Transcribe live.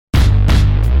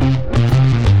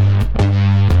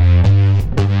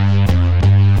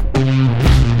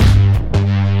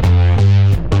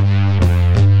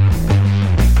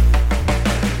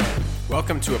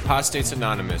Apostates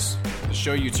Anonymous, the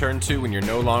show you turn to when you're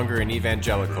no longer an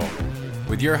evangelical.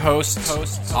 With your hosts,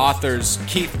 authors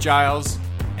Keith Giles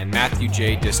and Matthew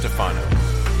J. DiStefano.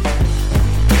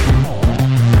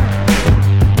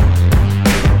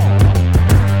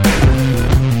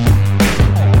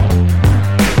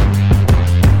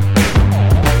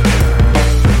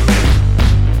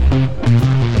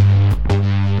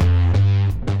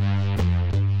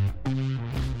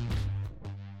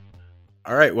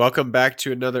 All right, welcome back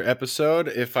to another episode.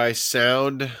 If I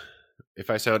sound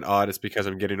odd, it's because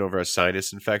I'm getting over a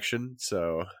sinus infection,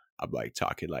 so I'm like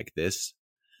talking like this.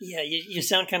 Yeah, you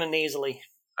sound kind of nasally.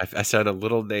 I sound a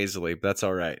little nasally, but that's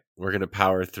all right. We're gonna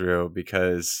power through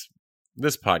because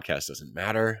this podcast doesn't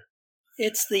matter.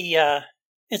 It's the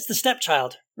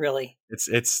stepchild, really.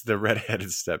 It's the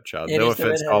redheaded stepchild. It No is the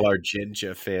offense to redheaded. all our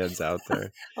Jinja fans out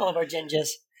there. All of our gingers.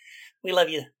 We love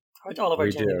you. All of our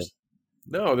We do. gingers.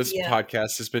 No, this Yeah.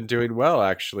 podcast has been doing well,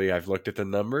 actually. I've looked at the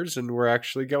numbers and we're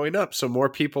actually going up. So more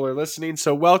people are listening.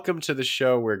 So welcome to the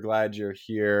show. We're glad you're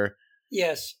here.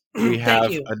 Yes. We Thank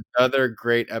have you. another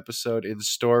great episode in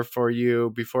store for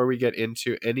you. Before we get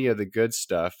into any of the good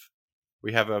stuff,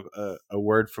 we have a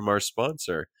word from our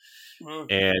sponsor.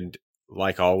 Mm. And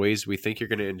like always, we think you're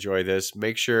going to enjoy this.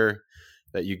 Make sure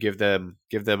that you give them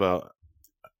a,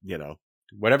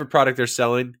 whatever product they're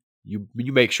selling, you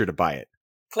make sure to buy it.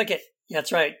 Click it. Yeah,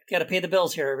 that's right. Got to pay the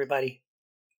bills here, everybody.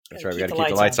 That's Gotta right. We got to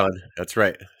keep the lights on. That's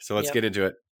right. So let's Yep. get into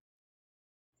it.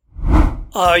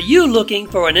 Are you looking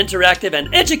for an interactive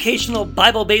and educational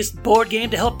Bible-based board game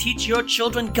to help teach your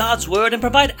children God's Word and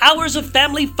provide hours of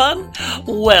family fun?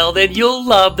 Well, then you'll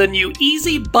love the new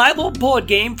Easy Bible board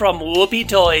game from Whoopee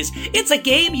Toys. It's a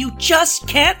game you just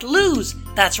can't lose.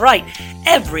 That's right.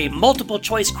 Every multiple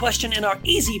choice question in our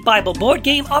Easy Bible board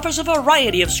game offers a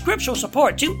variety of scriptural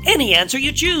support to any answer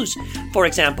you choose. For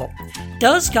example,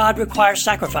 does God require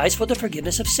sacrifice for the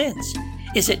forgiveness of sins?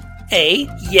 Is it A,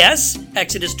 yes,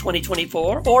 Exodus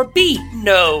 20:24, or B,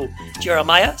 no,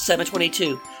 Jeremiah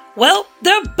 7:22? Well,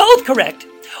 they're both correct.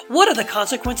 What are the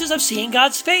consequences of seeing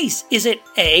God's face? Is it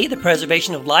A, the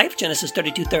preservation of life, Genesis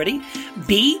 32:30,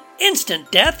 B, instant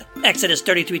death, Exodus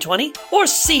 33:20, or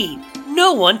C,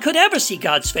 no one could ever see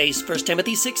God's face, 1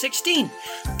 Timothy 6:16?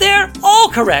 They're all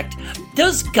correct.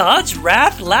 Does God's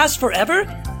wrath last forever?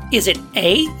 Is it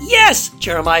A, yes,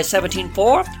 Jeremiah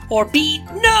 17:4, or B,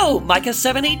 no, Micah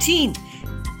 7:18?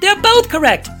 They're both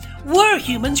correct. Were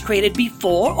humans created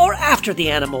before or after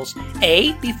the animals?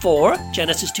 A, before,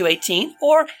 Genesis 2:18,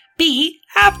 or B,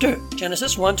 after,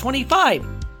 Genesis 1:25?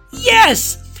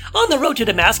 Yes! On the road to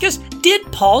Damascus, did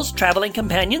Paul's traveling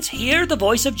companions hear the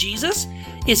voice of Jesus?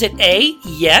 Is it A,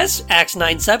 yes, Acts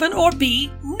 9:7, or B,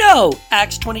 no,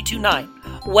 Acts 22:9?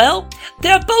 Well,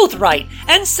 they're both right,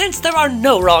 and since there are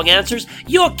no wrong answers,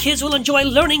 your kids will enjoy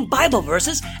learning Bible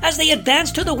verses as they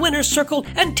advance to the winner's circle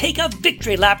and take a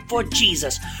victory lap for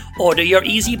Jesus. Order your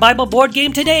Easy Bible board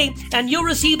game today, and you'll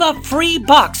receive a free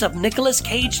box of Nicolas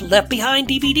Cage Left Behind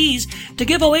DVDs to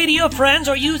give away to your friends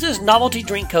or use as novelty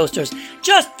drink coasters.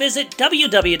 Just visit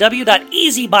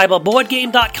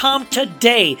www.easybibleboardgame.com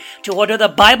today to order the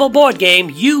Bible board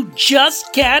game you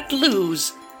just can't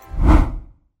lose.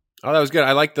 Oh, that was good.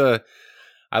 I like the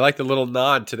little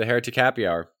nod to the Heretic Happy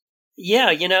Hour.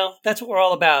 Yeah, that's what we're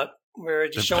all about. We're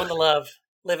just showing the love,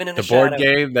 living in the The board shadow.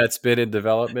 game that's been in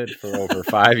development for over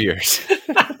 5 years.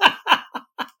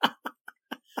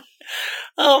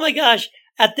 Oh my gosh.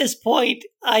 At this point,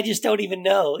 I just don't even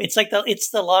know. It's like it's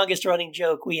the longest running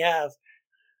joke we have,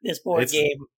 this board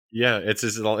game. Yeah, it's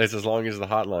as long as the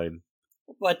hotline.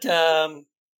 But,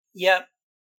 yeah,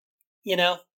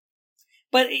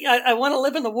 But I want to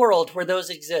live in the world where those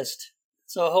exist.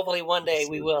 So hopefully one day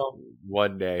we will.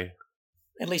 One day.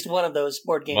 At least one of those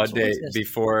board games One will day exist.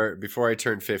 before I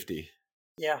turn 50.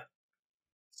 Yeah.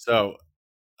 So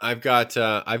I've got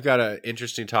an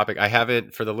interesting topic. I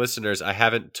haven't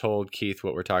told Keith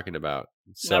what we're talking about.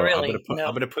 So Not really,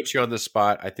 I'm gonna put you on the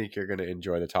spot. I think you're gonna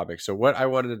enjoy the topic. So what I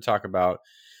wanted to talk about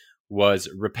was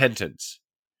repentance,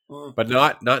 but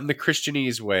not in the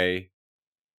Christianese way,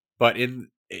 but in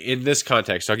this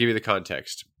context. I'll give you the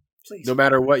context. Please. No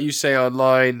matter what you say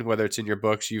online, whether it's in your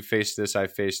books, you faced this, I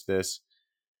faced this.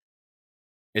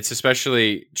 It's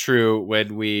especially true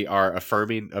when we are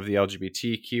affirming of the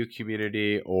LGBTQ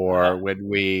community, or when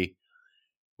we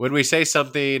say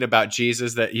something about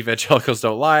Jesus that evangelicals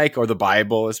don't like, or the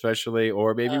Bible especially,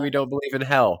 or maybe we don't believe in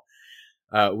hell.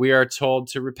 We are told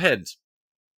to repent.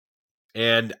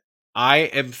 And I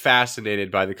am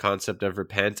fascinated by the concept of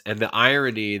repent and the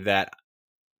irony that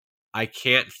I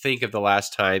can't think of the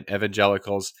last time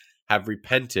evangelicals have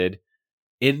repented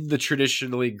in the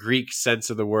traditionally Greek sense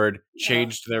of the word,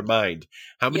 changed their mind?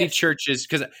 How many Yes. churches?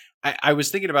 Because I was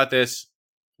thinking about this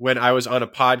when I was on a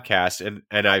podcast,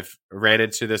 and I've ran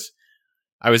into this.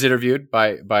 I was interviewed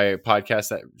by a podcast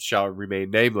that shall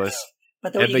remain nameless,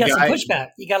 But and you got some pushback.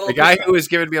 You got a little pushback. who was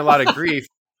giving me a lot of grief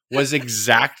was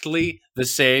exactly the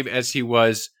same as he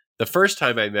was the first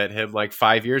time I met him, like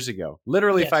 5 years ago,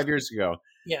 literally 5 years ago.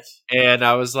 Yes. And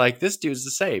I was like, this dude's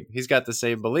the same. He's got the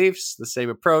same beliefs, the same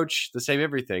approach, the same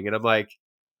everything. And I'm like,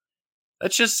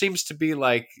 that just seems to be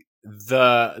like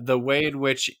the way in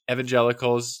which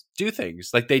evangelicals do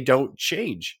things. Like, they don't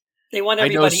change. They want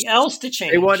everybody else to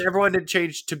change. They want everyone to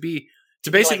change to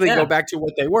basically like go back to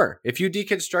what they were. If you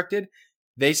deconstructed,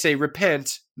 they say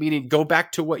repent, meaning go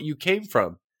back to what you came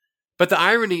from. But the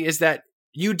irony is that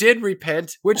you did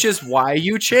repent, which is why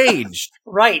you changed.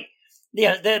 Right.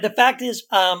 Yeah. The fact is,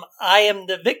 I am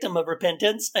the victim of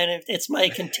repentance, and it's my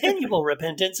continual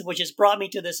repentance which has brought me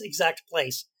to this exact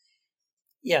place.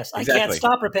 Yes, exactly. I can't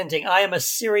stop repenting. I am a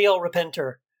serial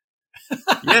repenter.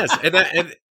 Yes,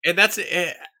 and that's.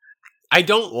 I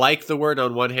don't like the word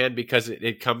on one hand because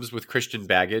it comes with Christian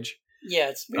baggage. Yeah,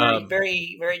 it's very,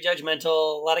 very, very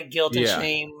judgmental. A lot of guilt and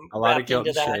shame. A lot of guilt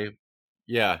and shame.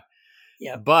 Yeah.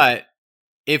 Yeah. But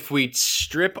if we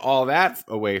strip all that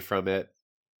away from it,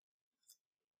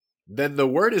 then the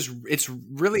word it's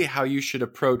really how you should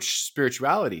approach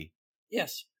spirituality.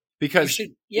 Yes. Because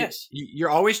you're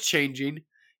always changing.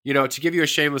 To give you a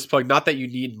shameless plug, not that you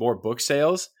need more book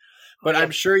sales, but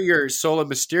I'm sure your Sola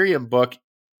Mysterium book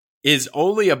is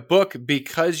only a book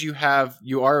because you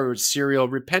are a serial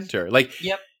repenter. Like,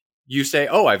 you say,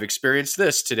 oh, I've experienced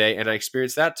this today and I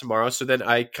experienced that tomorrow. So then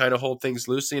I kind of hold things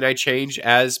loosely and I change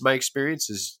as my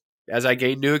experiences, as I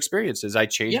gain new experiences. I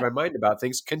change my mind about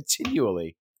things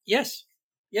continually. Yes.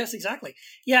 Yes, exactly.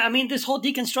 Yeah, I mean, this whole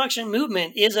deconstruction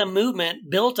movement is a movement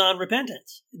built on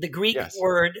repentance. The Greek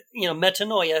word,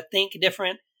 metanoia, think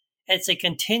different. It's a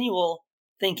continual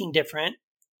thinking different.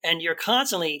 And you're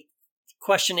constantly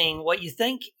questioning what you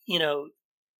think,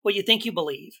 what you think you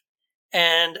believe.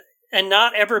 And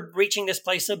not ever reaching this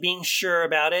place of being sure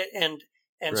about it and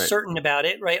certain about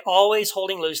it, right? Always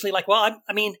holding loosely. Like, well,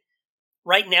 I mean,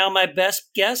 right now, my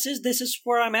best guess is this is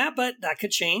where I'm at, but that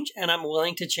could change, and I'm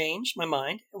willing to change my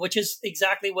mind, which is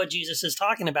exactly what Jesus is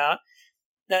talking about.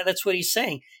 That's what he's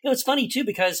saying. It's funny too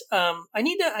because I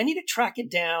need to track it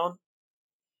down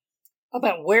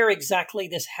about where exactly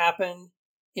this happened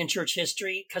in church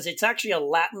history, because it's actually a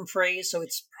Latin phrase, so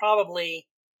it's probably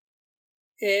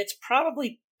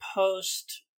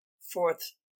post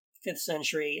 4th, 5th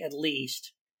century at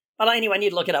least. Well, anyway, I need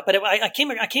to look it up. But I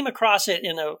came across it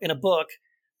in a book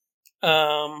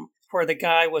where the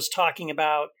guy was talking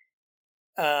about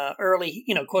early,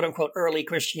 quote unquote, early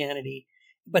Christianity.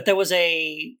 But there was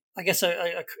a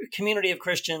community of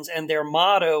Christians, and their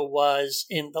motto was,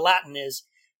 in the Latin, is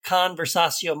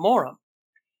Conversatio Morum.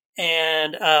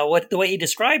 And the way he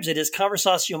describes it is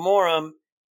Conversatio Morum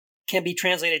can be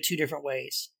translated two different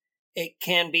ways. It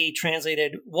can be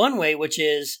translated one way, which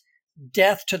is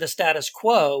death to the status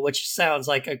quo, which sounds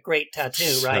like a great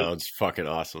tattoo, right? Sounds fucking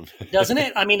awesome. Doesn't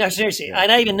it? I mean, seriously. Yeah.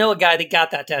 And I even know a guy that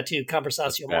got that tattoo,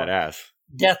 Conversatio Morum. Badass.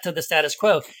 Death to the status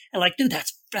quo. And like, dude,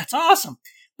 that's awesome.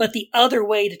 But the other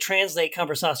way to translate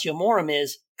Conversatio Morum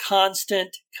is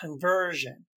constant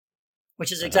conversion,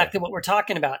 which is exactly what we're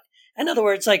talking about. In other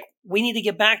words, like, we need to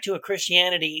get back to a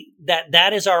Christianity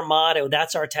that is our motto.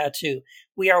 That's our tattoo.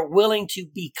 We are willing to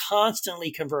be constantly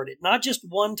converted, not just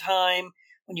one time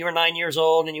when you were 9 years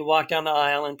old and you walked down the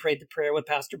aisle and prayed the prayer with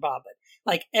Pastor Bob. But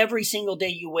like every single day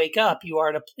you wake up, you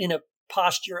are in a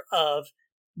posture of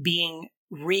being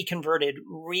reconverted,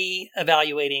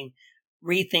 reevaluating,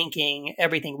 rethinking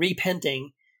everything,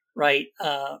 repenting, right?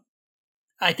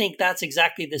 I think that's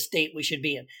exactly the state we should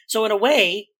be in. So in a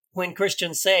way, when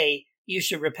Christians say you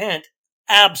should repent,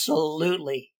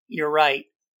 absolutely, you're right.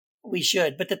 We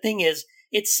should. But the thing is,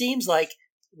 it seems like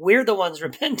we're the ones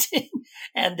repenting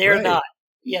and they're not.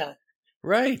 Yeah.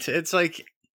 Right. It's like,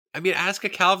 I mean, ask a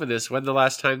Calvinist when the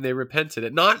last time they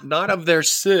repented. Not of their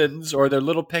sins or their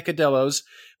little peccadillos,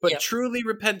 but truly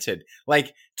repented.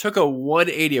 Like, took a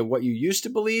 180 of what you used to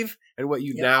believe and what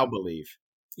you now believe.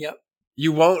 Yep.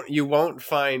 You won't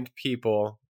find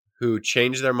people who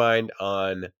change their mind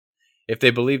on, if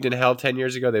they believed in hell 10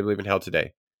 years ago, they believe in hell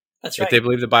today. That's right. If they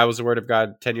believe the Bible's the word of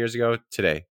God 10 years ago,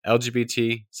 today.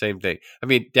 LGBT, same thing. I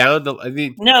mean, I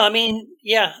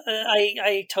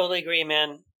totally agree,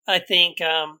 man. I think,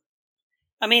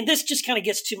 this just kind of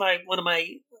gets to one of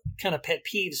my kind of pet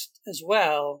peeves as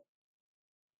well.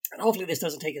 And hopefully this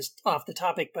doesn't take us off the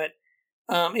topic, but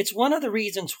it's one of the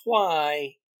reasons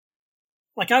why,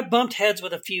 like, I bumped heads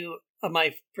with a few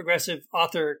my progressive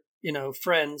author,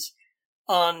 friends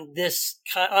on this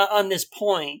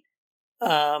point,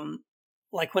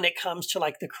 like when it comes to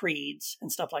like the creeds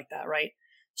and stuff like that, right?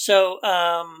 So,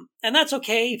 and that's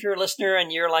okay if you're a listener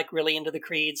and you're like really into the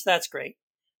creeds, that's great.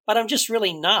 But I'm just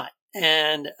really not.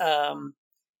 And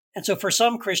so for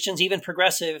some Christians, even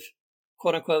progressive,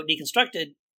 quote unquote,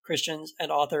 deconstructed Christians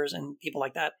and authors and people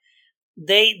like that,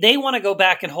 they want to go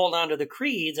back and hold on to the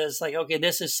creeds as like, okay,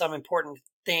 this is some important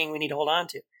thing we need to hold on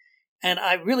to. And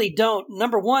I really don't,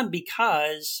 number one,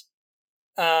 because,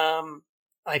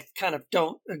 I kind of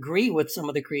don't agree with some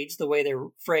of the creeds, the way they're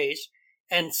phrased.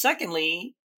 And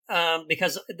secondly,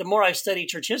 because the more I've studied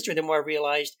church history, the more I've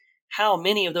realized how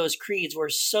many of those creeds were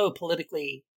so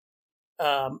politically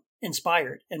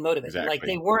inspired and motivated. Exactly. Like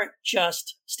they weren't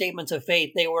just statements of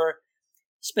faith. They were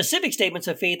specific statements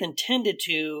of faith intended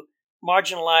to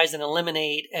marginalize and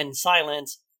eliminate and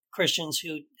silence Christians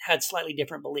who had slightly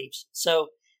different beliefs. So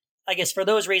I guess for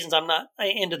those reasons, I'm not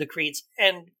into the creeds.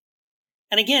 And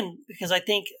again, because I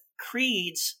think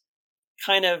creeds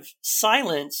kind of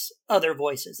silence other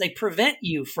voices. They prevent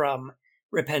you from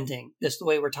repenting, this the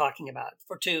way we're talking about,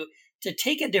 to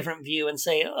take a different view and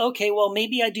say, okay, well,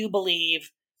 maybe I do believe,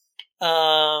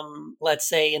 let's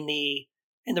say in the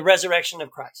resurrection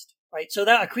of Christ, right? So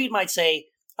that a creed might say,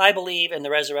 I believe in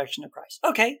the resurrection of Christ.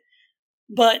 Okay.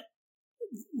 But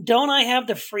don't I have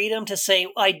the freedom to say,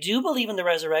 I do believe in the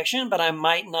resurrection, but I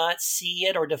might not see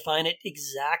it or define it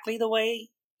exactly the way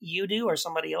you do or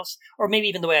somebody else, or maybe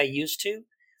even the way I used to,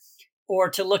 or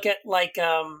to look at like,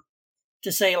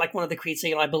 to say like one of the creeds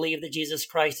say, I believe that Jesus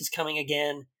Christ is coming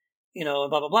again, blah,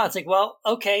 blah, blah. It's like, well,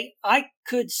 okay, I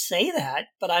could say that,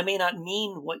 but I may not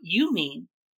mean what you mean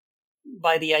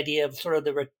by the idea of sort of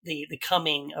the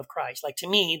coming of Christ. Like to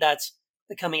me, that's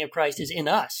the coming of Christ is in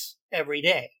us every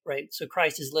day, right? So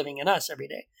Christ is living in us every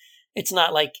day. It's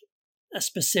not like a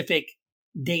specific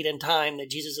date and time that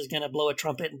Jesus is going to blow a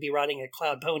trumpet and be riding a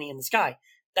cloud pony in the sky.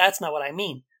 That's not what I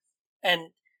mean.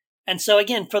 And so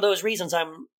again, for those reasons,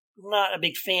 I'm not a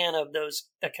big fan of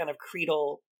that kind of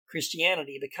creedal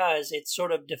Christianity because it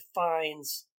sort of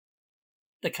defines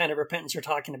the kind of repentance you're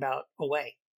talking about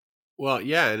away. Well,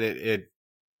 yeah, and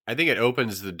I think it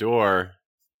opens the door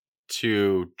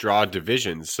to draw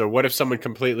divisions. So what if someone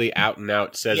completely out and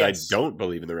out says, yes, I don't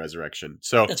believe in the resurrection?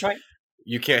 So that's right.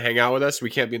 You can't hang out with us. We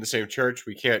can't be in the same church.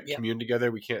 We can't commune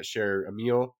together. We can't share a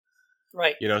meal.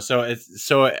 Right. So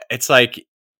it's like,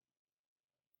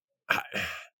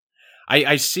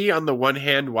 I see on the one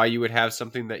hand why you would have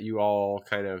something that you all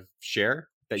kind of share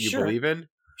that you believe in.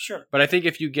 Sure. But I think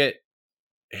if you get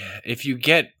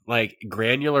like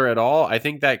granular at all, I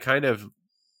think that kind of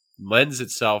lends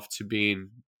itself to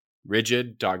being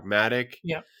rigid, dogmatic.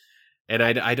 Yeah. And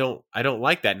I don't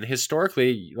like that. And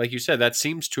historically, like you said, that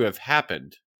seems to have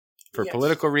happened for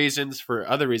political reasons, for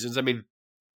other reasons. I mean,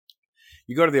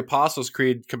 you go to the Apostles'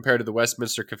 Creed compared to the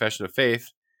Westminster Confession of Faith,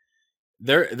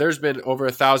 there's been over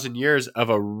 1,000 years of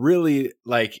a really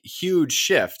like huge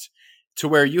shift to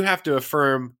where you have to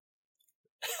affirm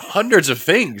hundreds of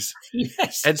things.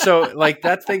 Yes. And so like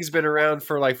that thing's been around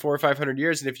for like 400 or 500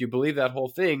 years. And if you believe that whole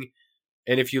thing,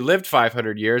 and if you lived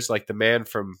 500 years, like the Man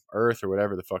from Earth or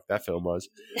whatever the fuck that film was,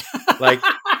 like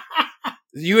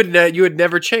you would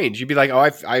never change. You'd be like, oh,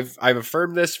 I've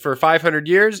affirmed this for 500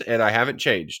 years and I haven't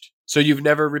changed. So you've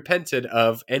never repented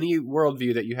of any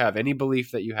worldview that you have, any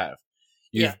belief that you have.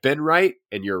 You've been right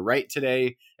and you're right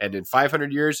today. And in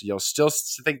 500 years, you'll still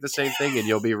think the same thing and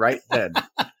you'll be right then.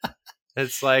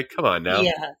 It's like, come on now.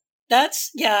 Yeah,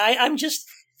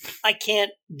 I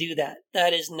can't do that.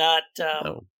 That is not,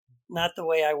 No. Not the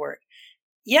way I work.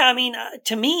 Yeah, I mean,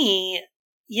 to me,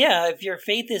 if your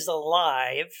faith is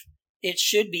alive, it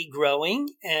should be growing.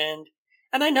 And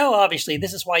I know, obviously,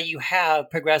 this is why you have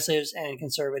progressives and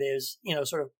conservatives,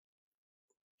 sort of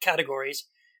categories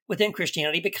within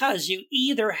Christianity, because you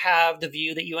either have the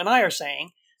view that you and I are saying,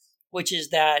 which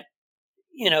is that,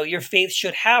 your faith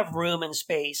should have room and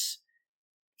space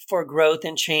for growth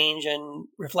and change and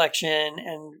reflection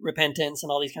and repentance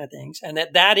and all these kind of things. And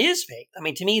that is faith. I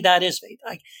mean, to me, that is faith.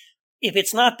 Like, if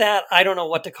it's not that, I don't know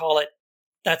what to call it.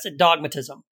 That's a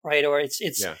dogmatism, right? Or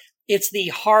it's the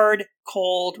hard,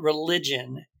 cold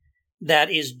religion that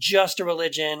is just a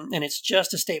religion and it's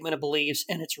just a statement of beliefs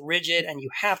and it's rigid and you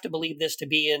have to believe this to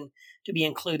be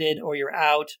included or you're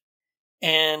out.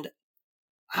 And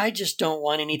I just don't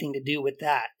want anything to do with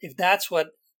that. If that's what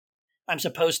I'm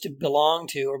supposed to belong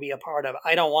to or be a part of,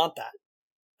 I don't want that.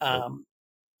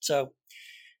 So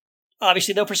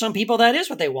obviously, though, for some people, that is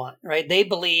what they want, right? They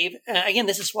believe, again,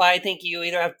 this is why I think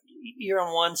you're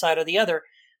on one side or the other.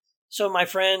 So my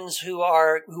friends who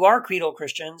are creedal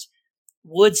Christians,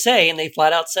 would say, and they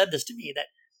flat out said this to me,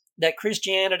 that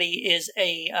Christianity is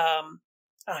I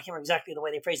can't remember exactly the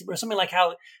way they phrased it, but something like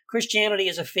how Christianity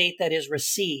is a faith that is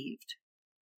received.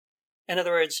 In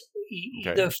other words,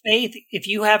 the faith, if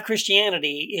you have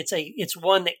Christianity, it's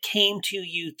one that came to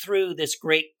you through this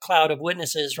great cloud of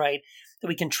witnesses, right? That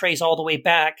we can trace all the way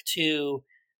back to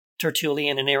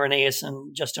Tertullian and Irenaeus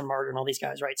and Justin Martyr and all these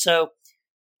guys, right? So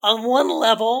on one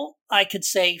level, I could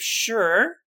say,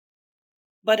 sure.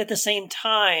 But at the same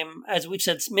time, as we've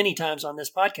said many times on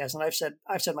this podcast, and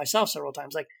I've said myself several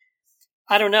times, like,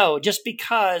 I don't know, just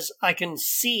because I can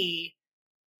see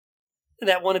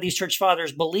that one of these church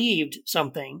fathers believed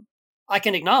something, I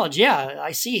can acknowledge, yeah,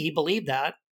 I see he believed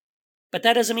that, but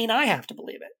that doesn't mean I have to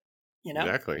believe it, you know?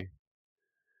 Exactly.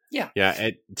 Yeah. Yeah.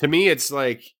 To me, it's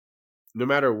like, no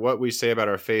matter what we say about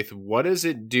our faith, what does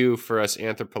it do for us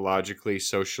anthropologically,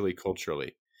 socially,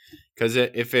 culturally? Because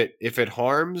if it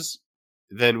harms,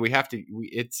 then we have to.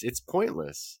 It's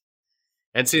pointless.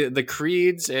 And see the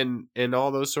creeds and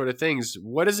all those sort of things.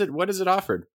 What is it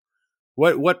offered?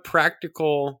 What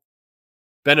practical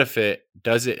benefit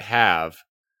does it have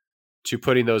to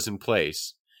putting those in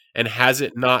place? And has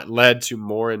it not led to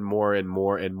more and more and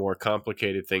more and more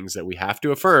complicated things that we have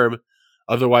to affirm?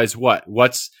 Otherwise, what?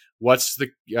 What's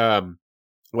the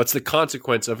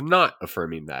consequence of not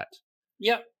affirming that?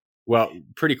 Yep. Well,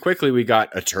 pretty quickly we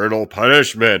got eternal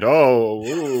punishment. Oh,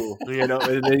 ooh,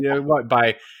 what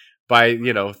by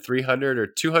 300 or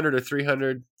 200 or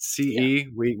 300 CE,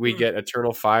 we get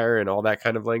eternal fire and all that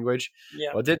kind of language. Yeah.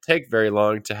 Well, it did take very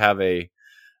long to have a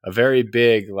very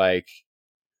big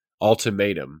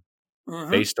ultimatum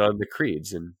based on the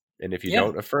creeds, and if you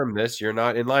don't affirm this, you're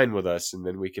not in line with us, and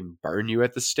then we can burn you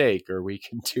at the stake, or we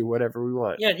can do whatever we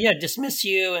want. Yeah, dismiss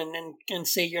you and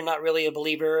say you're not really a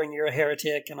believer and you're a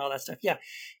heretic and all that stuff. Yeah,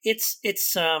 it's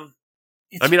I mean,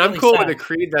 really I'm cool sad. with a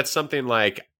creed that's something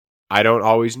like, I don't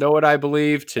always know what I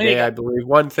believe. Today I believe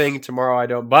one thing, tomorrow I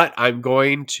don't, but I'm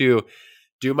going to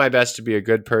do my best to be a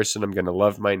good person. I'm going to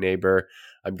love my neighbor.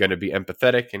 I'm going to be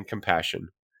empathetic and compassion.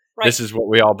 Right. This is what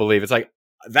we all believe. It's like,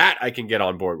 that I can get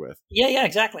on board with. Yeah,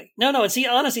 exactly. No, and see,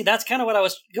 honestly, that's kind of what I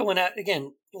was going at. Again, a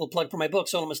little plug for my book,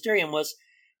 Sola Mysterium, was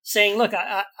saying, look,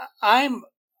 I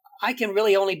can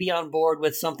really only be on board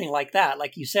with something like that.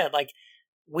 Like you said, like,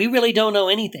 we really don't know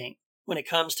anything when it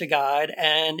comes to God.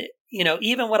 And,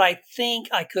 even what I think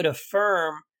I could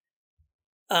affirm,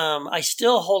 I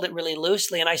still hold it really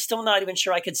loosely. And I'm still not even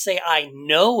sure I could say I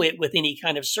know it with any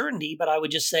kind of certainty, but I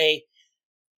would just say,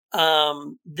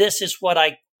 this is what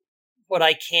I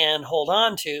can hold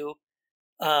on to,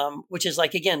 which is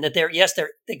like, again, that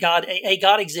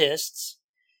God exists.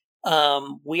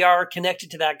 We are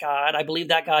connected to that God. I believe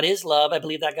that God is love. I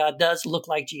believe that God does look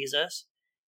like Jesus.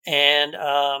 And,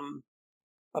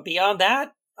 but beyond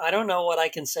that, I don't know what I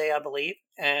can say I believe.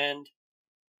 I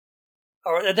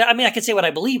can say what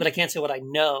I believe, but I can't say what I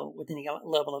know with any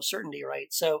level of certainty. Right.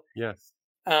 So, yeah.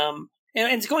 And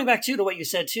it's going back to what you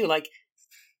said too, like,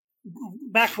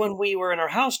 back when we were in our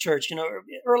house church,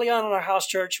 early on in our house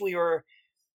church,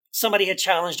 somebody had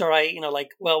challenged we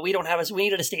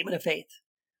needed a statement of faith.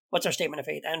 What's our statement of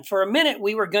faith? And for a minute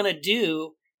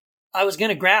I was going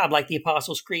to grab like the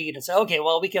Apostles' Creed and say, okay,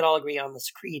 well, we could all agree on this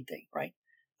creed thing, right?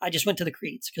 I just went to the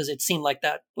creeds because it seemed like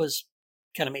that was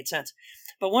kind of made sense.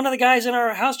 But one of the guys in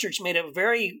our house church made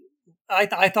I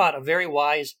thought a very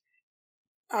wise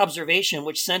observation,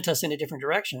 which sent us in a different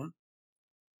direction.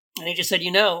 And he just said,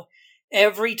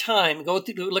 every time,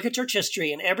 look at church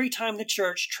history, and every time the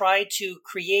church tried to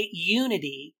create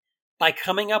unity by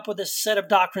coming up with a set of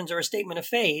doctrines or a statement of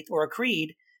faith or a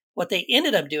creed, what they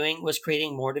ended up doing was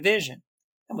creating more division.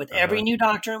 And with every new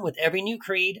doctrine, with every new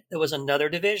creed, there was another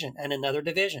division and another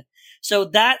division. So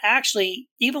that actually,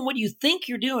 even what you think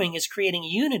you're doing is creating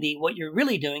unity, what you're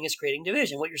really doing is creating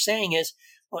division. What you're saying is,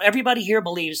 well, everybody here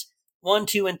believes 1,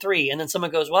 2, and 3. And then someone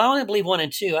goes, well, I only believe 1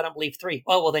 and 2. I don't believe 3.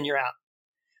 Oh, well, then you're out.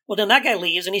 Well, then that guy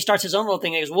leaves and he starts his own little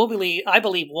thing. He goes, I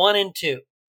believe 1 and 2.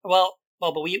 But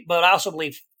I also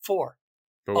believe 4.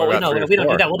 But we don't do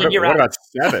that. Well, then you're out. What about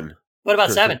 7? What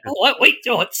about 7? Oh, wait,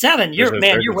 7.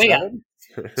 You're way out.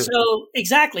 So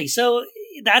exactly. So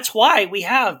that's why we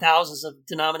have thousands of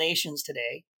denominations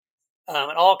today,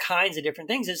 and all kinds of different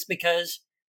things. Is because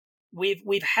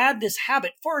we've had this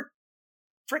habit for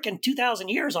frickin' 2,000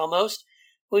 years almost.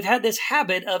 We've had this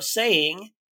habit of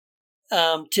saying,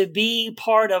 to be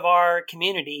part of our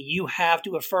community, you have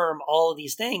to affirm all of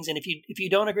these things. And if you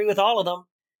don't agree with all of them,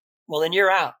 well, then you're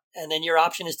out. And then your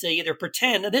option is to either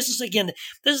pretend. Now, this is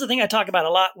the thing I talk about a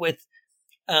lot with,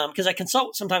 because I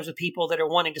consult sometimes with people that are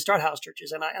wanting to start house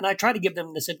churches. And I try to give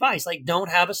them this advice, like, don't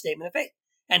have a statement of faith.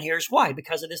 And here's why,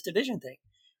 because of this division thing.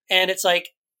 And it's like,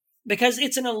 because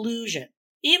it's an illusion.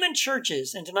 Even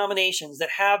churches and denominations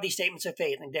that have these statements of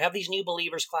faith and they have these new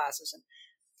believers classes. And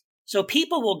so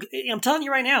people will, I'm telling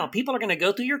you right now, people are going to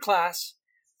go through your class.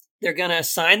 They're going to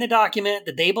sign the document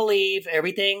that they believe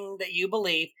everything that you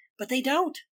believe, but they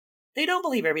don't. They don't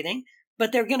believe everything,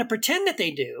 but they're going to pretend that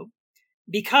they do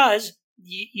because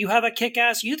you have a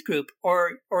kick-ass youth group,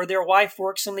 or their wife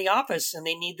works in the office and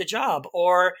they need the job,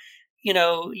 or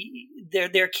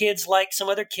their kids like some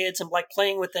other kids and like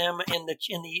playing with them in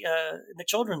the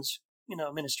children's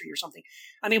ministry or something.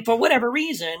 I mean, for whatever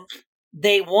reason,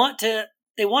 they want to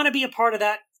be a part of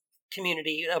that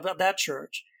community, of that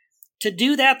church. To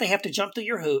do that, they have to jump through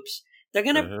your hoops. They're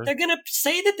gonna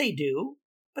say that they do,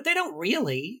 but they don't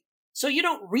really. So you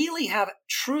don't really have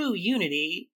true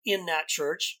unity in that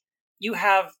church. You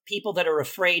have people that are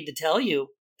afraid to tell you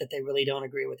that they really don't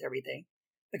agree with everything,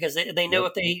 because they know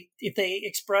if they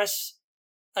express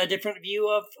a different view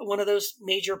of one of those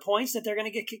major points that they're going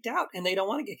to get kicked out, and they don't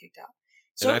want to get kicked out.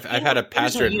 So and I've had a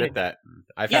pastor admit that.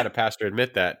 I've had a pastor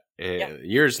admit that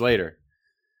years later.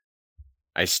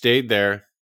 I stayed there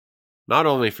not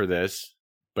only for this,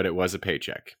 but it was a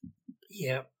paycheck.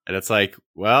 Yeah. And it's like,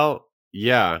 well,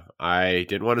 yeah, I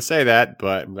didn't want to say that,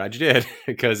 but I'm glad you did,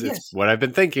 because it's what I've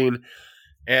been thinking.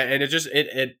 And it just,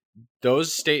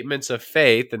 those statements of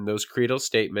faith and those creedal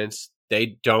statements,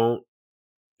 they don't,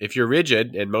 if you're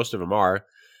rigid, and most of them are,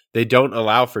 they don't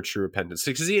allow for true repentance.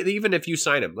 Because even if you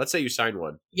sign them, let's say you sign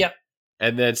one. Yep.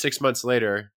 And then 6 months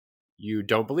later, you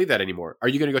don't believe that anymore. Are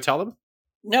you going to go tell them?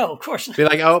 No, of course not. Be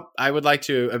like, oh, I would like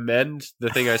to amend the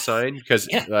thing I signed because,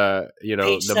 page number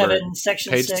 7,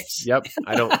 section 6. Yep.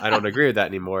 I don't agree with that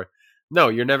anymore. No,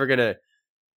 you're never going to,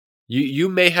 you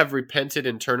may have repented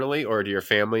internally or to your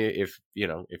family if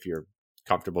you're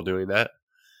comfortable doing that,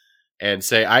 and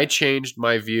say, I changed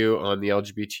my view on the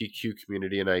LGBTQ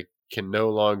community and I no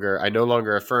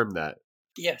longer affirm that.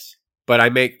 Yes. But I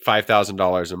make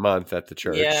 $5,000 a month at the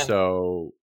church. Yeah.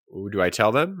 So do I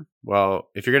tell them? Well,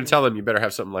 if you're going to tell them, you better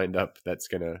have something lined up that's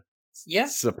going to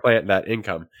supplant that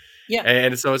income. Yeah.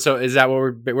 And so is that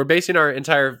what we're basing our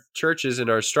entire churches and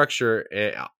our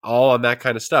structure all on that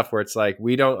kind of stuff, where it's like,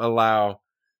 we don't allow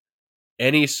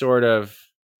any sort of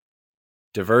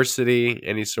diversity,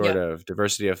 any sort of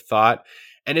diversity of thought.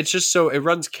 And it's just so it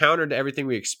runs counter to everything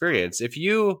we experience.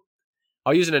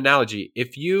 I'll use an analogy.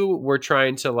 If you were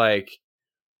trying to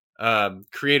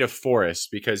create a forest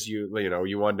because you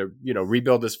wanted to,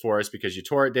 rebuild this forest because you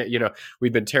tore it down,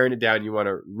 we've been tearing it down. You want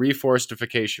to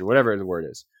reforestification, whatever the word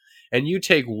is. And you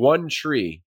take one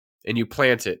tree and you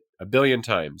plant it 1 billion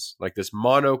times, like this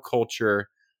monoculture,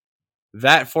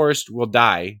 that forest will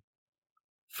die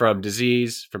from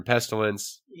disease, from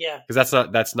pestilence. Yeah. Because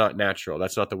that's not natural.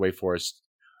 That's not the way forests.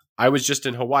 I was just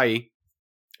in Hawaii,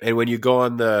 and when you go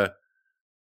on the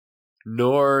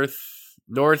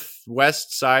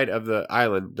northwest side of the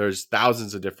island, there's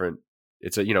thousands of different,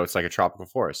 it's like a tropical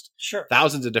forest. Sure.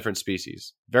 Thousands of different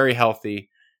species. Very healthy.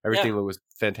 Everything was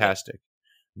fantastic.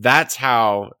 That's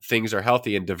how things are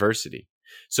healthy in diversity.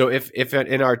 So if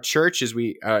in our churches,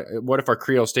 what if our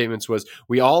creedal statements was,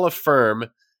 we all affirm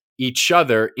each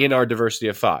other in our diversity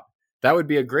of thought? That would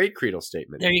be a great creedal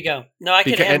statement. There you go. No, I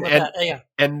can handle that. Yeah.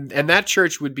 And that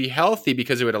church would be healthy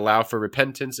because it would allow for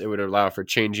repentance. It would allow for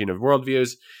changing of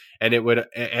worldviews,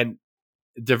 and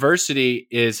diversity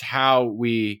is how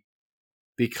we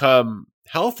become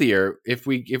healthier. If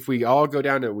we all go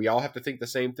down to, we all have to think the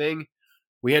same thing,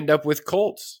 we end up with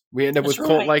cults. We end up with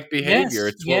cult-like behavior.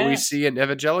 It's what we see in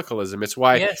evangelicalism. It's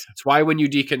why when you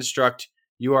deconstruct,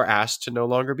 you are asked to no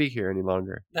longer be here any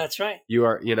longer. That's right. You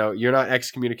are, you're not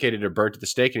excommunicated or burnt at the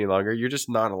stake any longer. You're just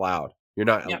not allowed. You're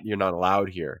not allowed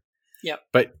here. Yep.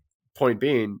 But point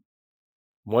being,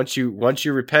 once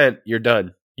you repent, you're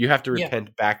done. You have to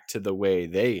repent back to the way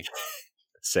they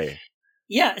say.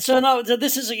 Yeah. So no,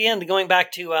 this is again going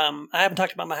back to, I haven't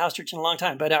talked about my house church in a long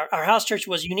time, but our house church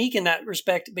was unique in that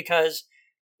respect because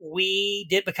we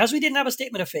didn't have a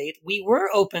statement of faith. We were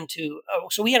open to,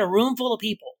 so we had a room full of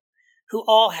people who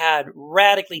all had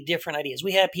radically different ideas.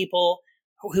 We had people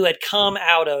who had come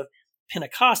out of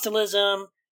Pentecostalism,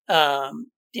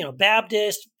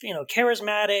 Baptist,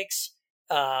 charismatics,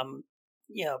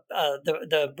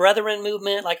 the Brethren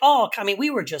movement, we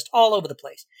were just all over the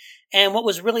place. And what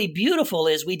was really beautiful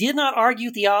is we did not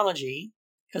argue theology,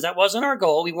 because that wasn't our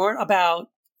goal. We weren't about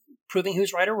proving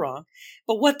who's right or wrong.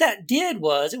 But what that did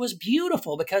was, it was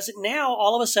beautiful, because now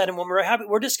all of a sudden when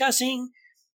we're discussing,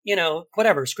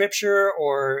 whatever, scripture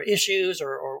or issues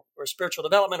or spiritual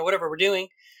development or whatever we're doing,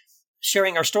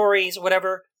 sharing our stories,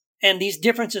 whatever, and these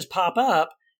differences pop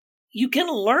up, you can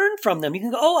learn from them. You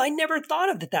can go, oh, I never thought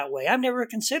of it that way. I've never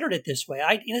considered it this way.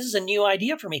 This is a new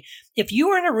idea for me. If you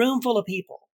are in a room full of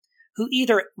people who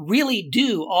either really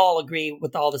do all agree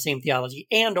with all the same theology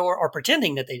and or are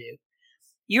pretending that they do,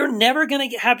 you're never going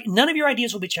to have, none of your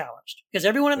ideas will be challenged because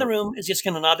everyone in the room is just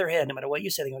going to nod their head no matter what you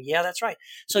say. They go, yeah, that's right.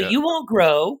 So you won't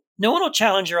grow. No one will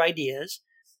challenge your ideas.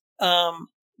 To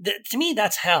me,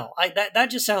 that's hell. That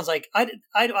just sounds like I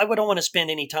wouldn't want to spend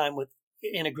any time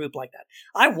in a group like that.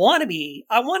 I want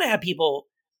to have people,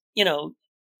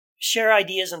 share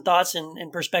ideas and thoughts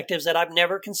and perspectives that I've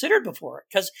never considered before.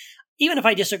 Because even if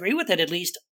I disagree with it, at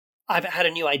least I've had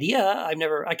a new idea.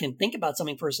 I can think about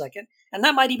something for a second, and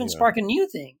that might even spark a new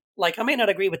thing. Like I may not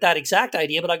agree with that exact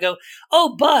idea, but I go,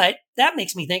 oh, but that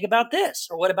makes me think about this,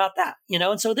 or what about that?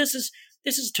 And so this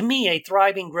is to me a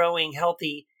thriving, growing,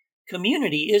 healthy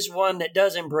community is one that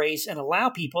does embrace and allow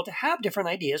people to have different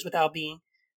ideas without being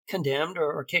condemned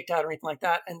or kicked out or anything like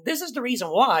that. And this is the reason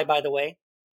why, by the way,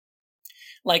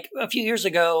 like a few years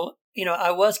ago,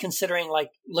 I was considering like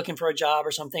looking for a job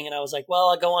or something. And I was like, well,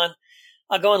 I'll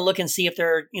go and look and see if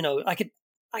there, I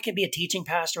could be a teaching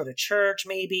pastor at a church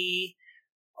maybe,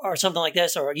 or something like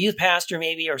this, or a youth pastor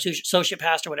maybe, or associate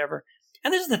pastor, whatever.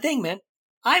 And this is the thing, man,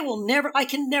 I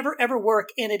can never ever work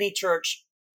in any church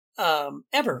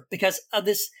ever because of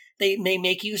this. They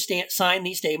make you sign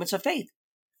these statements of faith.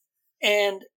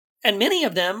 And many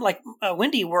of them, like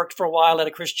Wendy worked for a while at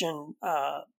a Christian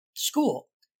school.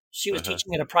 She was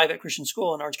teaching at a private Christian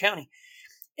school in Orange County.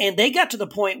 And they got to the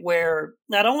point where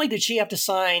not only did she have to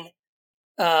sign,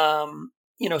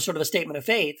 sort of a statement of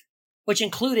faith, which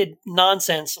included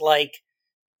nonsense like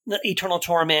the eternal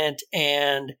torment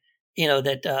and,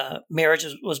 that marriage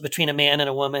was between a man and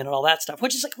a woman and all that stuff,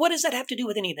 which is like, what does that have to do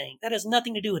with anything? That has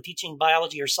nothing to do with teaching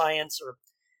biology or science or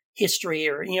history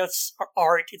or, it's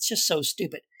art. It's just so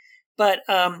stupid. But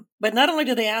not only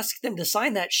did they ask them to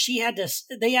sign that,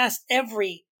 they asked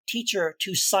every teacher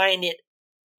to sign it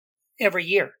every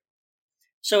year.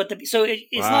 So it's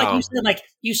not like you said, like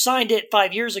you signed it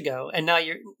 5 years ago and now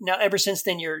ever since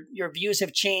then your views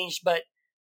have changed, but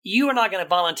you are not going to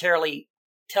voluntarily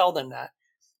tell them that.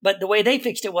 But the way they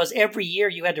fixed it was every year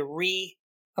you had to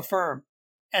reaffirm.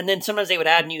 And then sometimes they would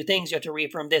add new things. You have to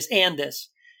reaffirm this and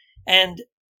this. And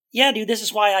yeah, dude, this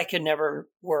is why I could never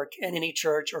work in any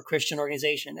church or Christian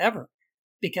organization ever.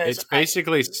 Because it's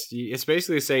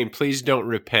basically saying, please don't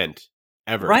repent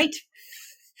ever. Right?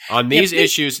 On these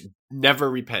issues, never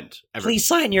repent ever. Please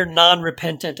sign your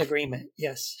non-repentant agreement.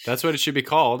 Yes. That's what it should be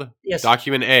called. Yes.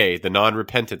 Document A, the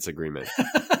non-repentance agreement.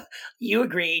 You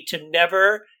agree to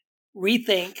never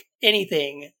rethink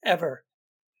anything ever.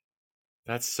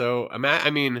 That's so, I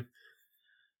mean,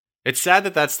 it's sad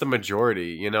that that's the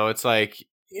majority. It's like,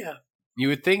 yeah, you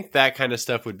would think that kind of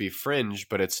stuff would be fringe,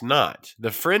 but it's not.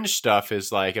 The fringe stuff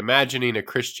is like imagining a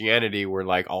Christianity where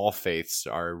like all faiths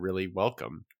are really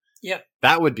welcome. Yeah.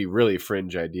 That would be really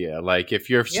fringe idea. Like if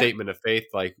your statement of faith,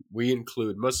 like we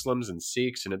include Muslims and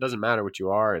Sikhs and it doesn't matter what you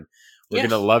are and we're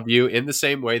going to love you in the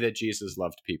same way that Jesus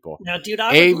loved people. Now, dude,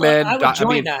 I would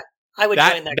join that. I would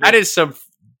join that. That is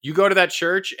you go to that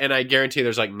church and I guarantee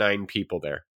there's like 9 people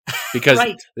there because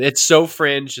it's so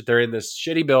fringe. They're in this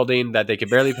shitty building that they can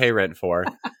barely pay rent for.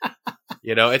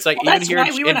 It's like even here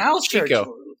we were in a house church.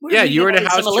 You were in a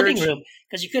house church. Living room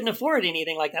because you couldn't afford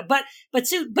anything like that. But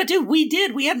dude,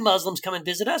 we had Muslims come and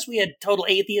visit us. We had total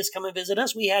atheists come and visit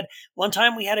us. One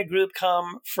time we had a group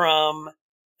come from,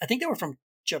 I think they were from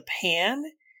Japan,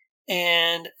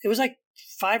 and it was like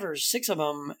 5 or 6 of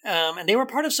them. And they were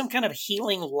part of some kind of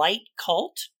healing light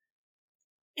cult.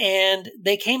 And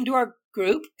they came to our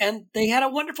group and they had a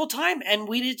wonderful time. And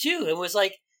we did too. It was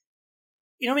like,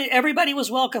 everybody was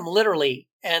welcome, literally.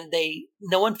 And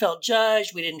no one felt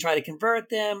judged. We didn't try to convert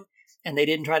them and they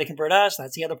didn't try to convert us.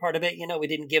 That's the other part of it. We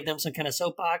didn't give them some kind of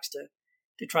soapbox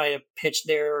to try to pitch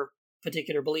their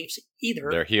particular beliefs either.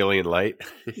 Their healing light.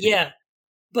 Yeah.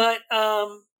 But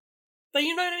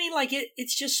you know what I mean? Like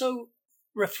it's just so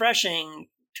refreshing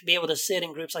to be able to sit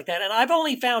in groups like that. And I've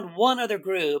only found one other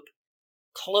group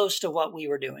close to what we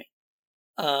were doing.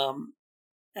 And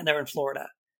they're in Florida.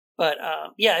 But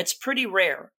it's pretty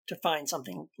rare to find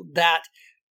something that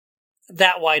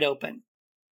wide open.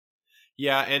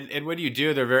 Yeah, and when you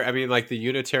do, they're very. Like the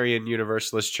Unitarian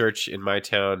Universalist Church in my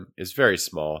town is very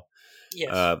small.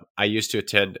 Yes. I used to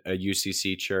attend a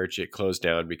UCC church. It closed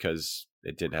down because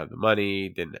it didn't have the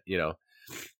money.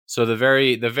 So the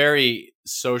very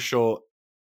social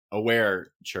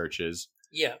aware churches.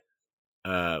 Yeah.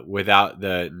 Without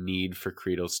the need for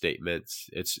creedal statements.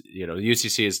 It's,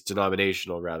 UCC is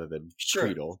denominational rather than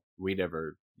creedal. We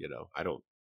never, I don't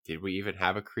did we even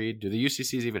have a creed? Do the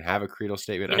UCCs even have a creedal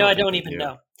statement? I think don't they even do.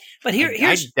 know. But here's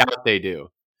I doubt they do.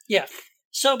 Yeah.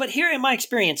 So, but here in my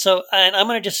experience, and I'm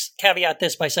going to just caveat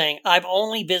this by saying I've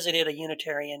only visited a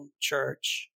Unitarian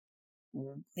church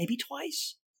maybe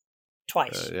twice.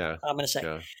 Yeah. I'm going to say.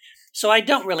 Yeah. So I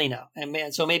don't really know.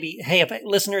 And so maybe, hey,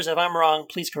 listeners, if I'm wrong,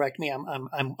 please correct me.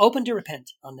 I'm open to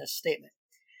repent on this statement.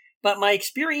 But my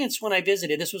experience when I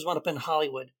visited, this was one up in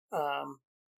Hollywood.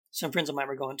 Some friends of mine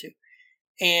were going to.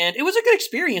 And it was a good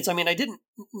experience. I mean, I didn't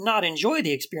not enjoy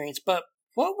the experience, but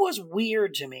what was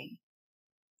weird to me,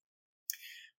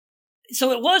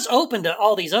 so it was open to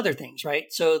all these other things, right?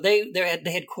 So they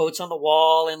had quotes on the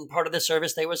wall, and part of the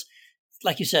service there was,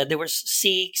 like you said, there was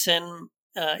Sikhs and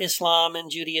Islam and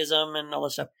Judaism and all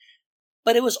this stuff.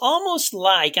 But it was almost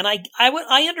like, and I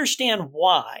understand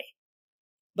why,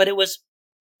 but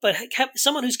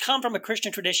someone who's come from a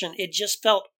Christian tradition, it just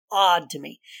felt odd to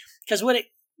me, because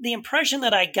the impression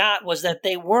that I got was that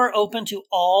they were open to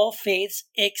all faiths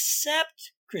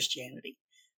except Christianity.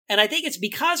 And I think it's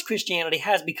because Christianity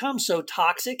has become so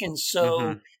toxic and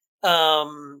so, we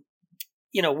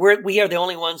are the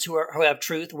only ones who have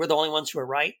truth. We're the only ones who are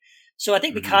right. So I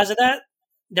think because of that,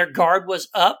 their guard was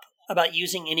up about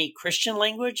using any Christian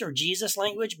language or Jesus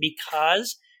language,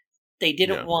 because they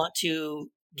didn't want to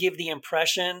give the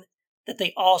impression that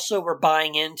they also were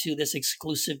buying into this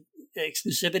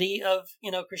exclusivity of,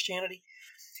 Christianity.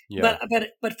 Yeah.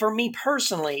 But for me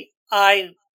personally, I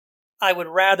would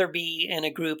rather be in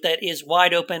a group that is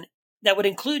wide open, that would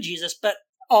include Jesus, but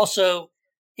also,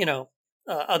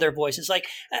 other voices. Like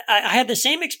I had the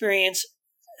same experience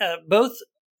both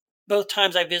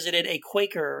times I visited a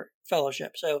Quaker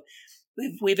fellowship. So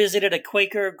we visited a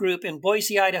Quaker group in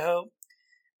Boise, Idaho,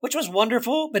 which was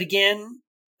wonderful. But again,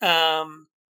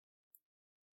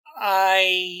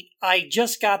 I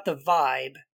just got the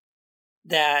vibe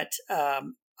that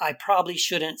I probably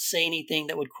shouldn't say anything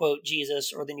that would quote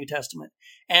Jesus or the New Testament.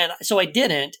 And so I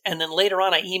didn't. And then later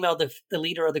on, I emailed the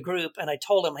leader of the group, and I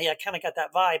told him, hey, I kind of got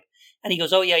that vibe. And he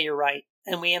goes, oh, yeah, you're right.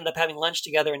 And we ended up having lunch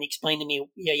together, and he explained to me,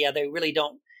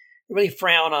 they really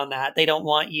frown on that. They don't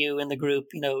want you in the group,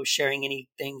 sharing any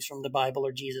things from the Bible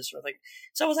or Jesus or like.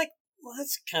 So I was like, well,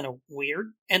 that's kind of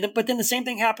weird. But then the same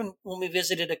thing happened when we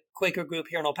visited a Quaker group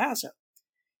here in El Paso,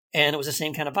 and it was the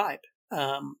same kind of vibe.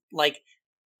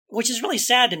 Which is really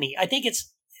sad to me. I think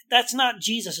that's not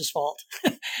Jesus's fault.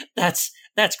 that's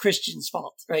Christian's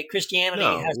fault, right? Christianity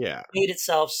has made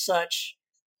itself such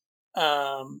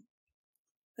an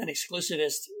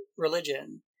exclusivist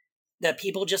religion that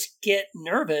people just get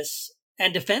nervous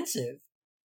and defensive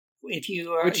if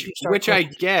you are. Which I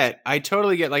get. I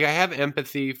totally get. Like, I have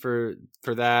empathy for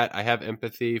that. I have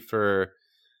empathy for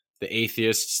the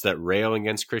atheists that rail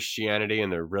against Christianity and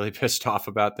they're really pissed off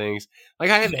about things.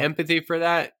 Like, I have empathy for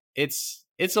that. It's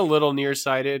a little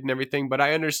nearsighted and everything, but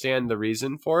I understand the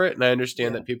reason for it, and I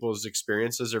understand that people's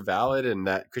experiences are valid, and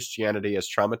that Christianity has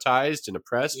traumatized and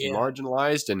oppressed and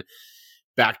marginalized and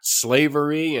backed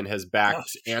slavery and has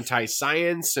backed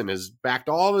anti-science and has backed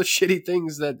all the shitty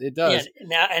things that it does.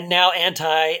 Yeah, now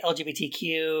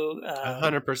anti-LGBTQ,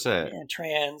 100%, and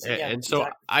trans, and so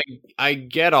I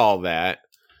get all that.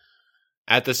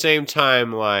 At the same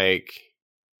time, like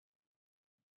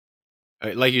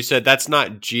you said, that's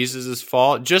not Jesus's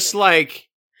fault. Just like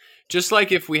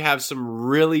if we have some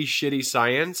really shitty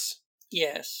science,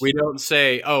 we don't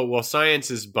say, oh, well,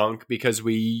 science is bunk, because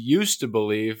we used to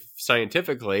believe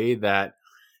scientifically that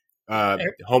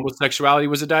homosexuality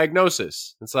was a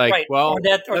diagnosis. It's like, well,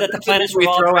 or that the planets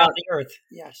revolve around the Earth.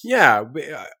 Yes. Yeah.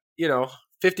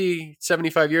 50,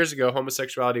 75 years ago,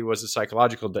 homosexuality was a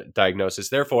psychological diagnosis.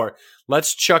 Therefore,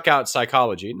 let's chuck out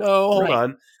psychology. No, hold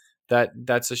on.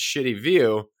 That's a shitty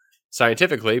view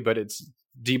scientifically, but it's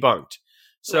debunked.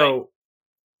 So,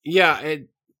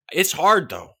 it's hard,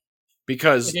 though,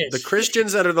 because the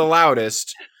Christians that are the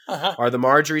loudest are the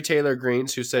Marjorie Taylor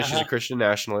Greens, who says she's a Christian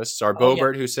nationalist, our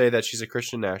Boebert, who say that she's a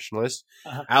Christian nationalist,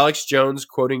 Alex Jones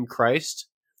quoting Christ.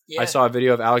 I saw a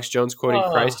video of Alex Jones quoting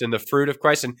Christ and the fruit of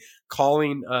Christ, and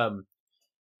calling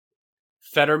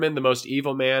Fetterman the most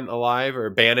evil man alive, or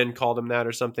Bannon called him that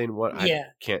or something. I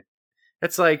can't.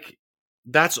 It's like,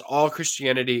 that's all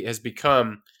Christianity has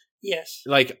become. Yes.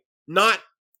 Like, not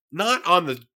on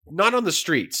the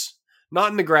streets,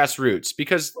 not in the grassroots,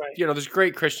 because there's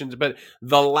great Christians, but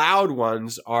the loud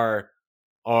ones are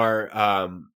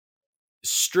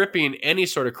stripping any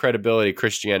sort of credibility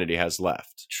Christianity has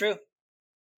left. True.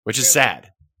 Which is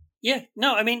sad. Yeah.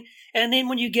 No, I mean, and then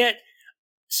when you get,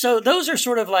 so those are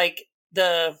sort of like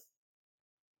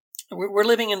we're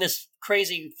living in this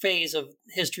crazy phase of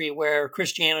history where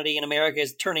Christianity in America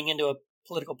is turning into a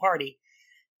political party.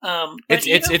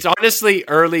 It's honestly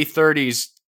early 30s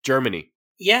Germany.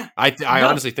 Yeah. I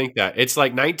honestly think that. It's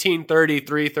like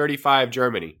 1933, 35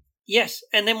 Germany. Yes.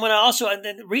 And then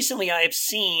recently I have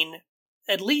seen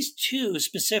at least 2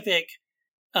 specific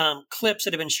clips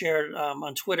that have been shared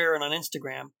on Twitter and on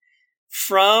Instagram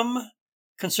from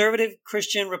conservative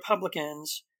Christian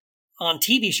Republicans on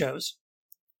TV shows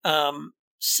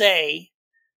say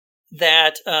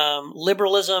that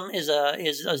liberalism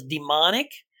is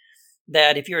demonic,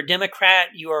 that if you're a Democrat,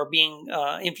 you are being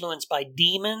influenced by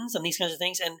demons and these kinds of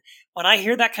things. And when I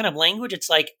hear that kind of language, it's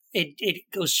like it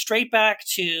goes straight back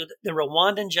to the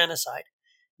Rwandan genocide.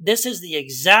 This is the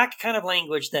exact kind of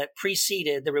language that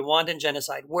preceded the Rwandan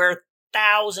genocide, where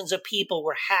thousands of people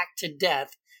were hacked to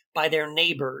death by their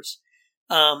neighbors,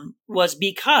 was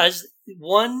because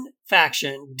one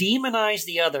faction demonized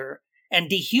the other and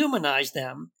dehumanized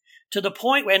them to the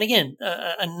point where, and again,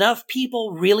 enough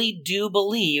people really do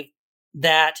believe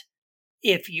that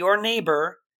if your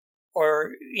neighbor,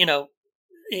 or,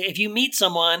 if you meet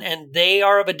someone and they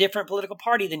are of a different political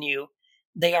party than you,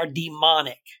 they are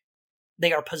demonic.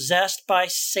 They are possessed by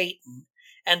Satan.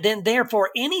 And then therefore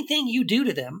anything you do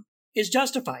to them is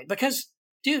justified because,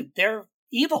 dude, they're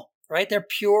evil, right? They're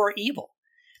pure evil.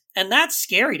 And that's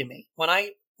scary to me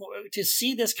to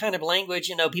see this kind of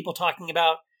language, people talking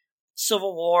about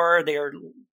civil war, they're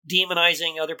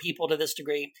demonizing other people to this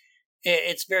degree.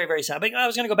 It's very, very sad. But I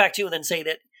was going to go back to and then say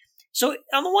that. So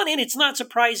on the one hand, it's not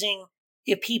surprising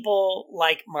if people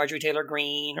like Marjorie Taylor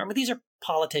Greene, or these are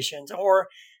politicians, or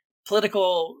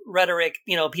political rhetoric,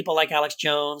 people like Alex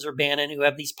Jones or Bannon who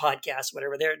have these podcasts,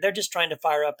 whatever, they're just trying to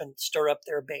fire up and stir up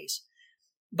their base.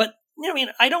 But,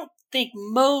 I don't think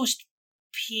most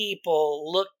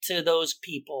people look to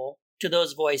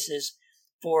those voices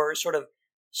for sort of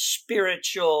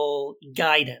spiritual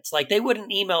guidance. Like they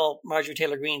wouldn't email Marjorie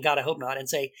Taylor Greene, God, I hope not, and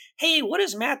say, hey, what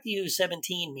does Matthew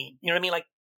 17 mean? You know what I mean? Like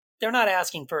they're not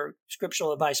asking for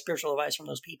spiritual advice from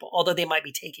those people, although they might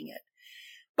be taking it.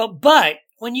 But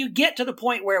when you get to the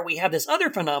point where we have this other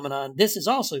phenomenon, this is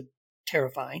also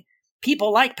terrifying.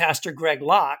 People like Pastor Greg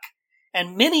Locke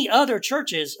and many other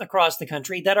churches across the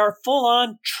country that are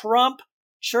full-on Trump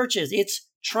churches. It's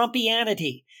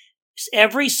Trumpianity.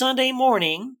 Every Sunday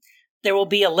morning, there will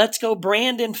be a Let's Go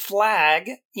Brandon flag,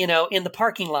 in the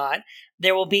parking lot.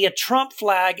 There will be a Trump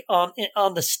flag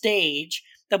on the stage.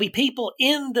 There'll be people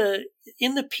in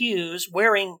the pews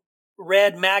wearing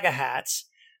red MAGA hats.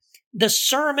 The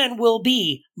sermon will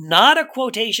be not a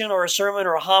quotation or a sermon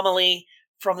or a homily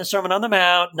from the Sermon on the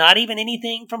Mount, not even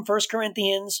anything from 1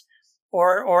 Corinthians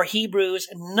or Hebrews,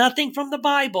 nothing from the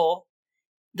Bible.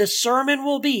 The sermon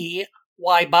will be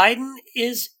why Biden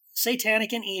is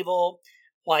satanic and evil,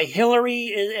 why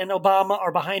Hillary and Obama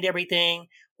are behind everything,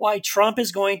 why Trump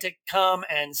is going to come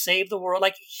and save the world.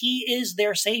 Like he is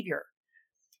their savior.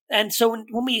 And so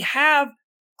when we have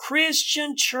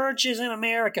Christian churches in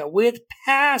America with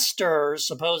pastors,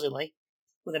 supposedly,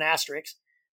 with an asterisk,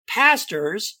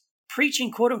 pastors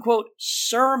preaching quote unquote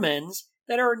sermons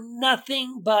that are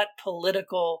nothing but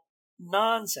political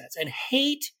nonsense and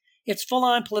hate. It's full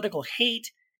on political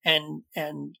hate and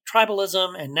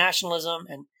tribalism and nationalism.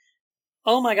 And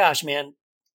oh my gosh, man,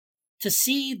 to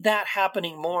see that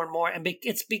happening more and more, and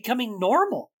it's becoming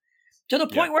normal to the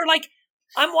point where, like,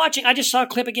 I just saw a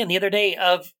clip again the other day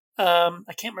of,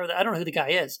 I can't remember, I don't know who the guy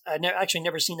is. I've actually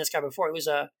never seen this guy before. He was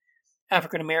a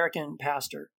African-American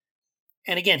pastor.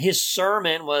 And again, his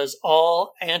sermon was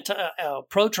all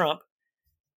pro-Trump,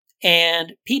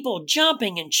 and people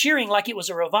jumping and cheering like it was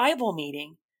a revival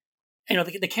meeting.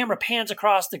 The camera pans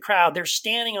across the crowd. They're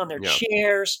standing on their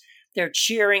chairs. They're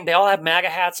cheering. They all have MAGA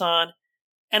hats on.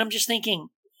 And I'm just thinking,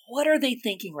 what are they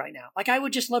thinking right now? Like, I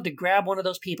would just love to grab one of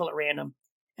those people at random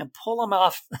and pull them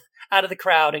off out of the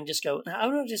crowd and just go, I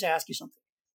want to just ask you something.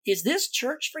 Is this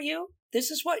church for you?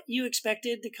 This is what you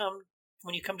expected to come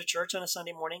when you come to church on a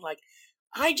Sunday morning? Like,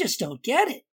 I just don't get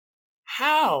it.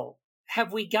 How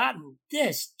have we gotten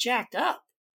this jacked up?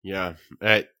 Yeah.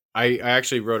 I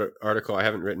actually wrote an article. I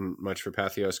haven't written much for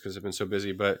Patheos because I've been so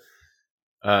busy, but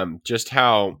just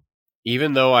how,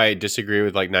 even though I disagree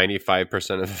with like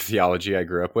 95% of the theology I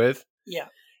grew up with,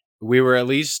 we were at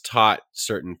least taught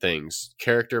certain things.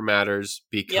 Character matters,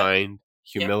 be kind,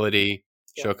 humility,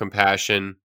 show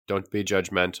compassion, don't be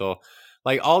judgmental.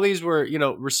 Like all these were,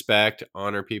 respect,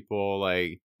 honor people.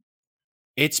 Like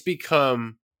it's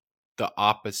become the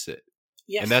opposite.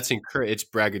 Yes. And that's it's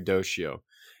braggadocio.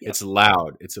 Yep. It's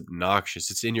loud. It's obnoxious.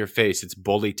 It's in your face. It's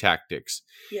bully tactics.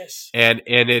 Yes. And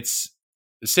it's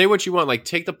say what you want. Like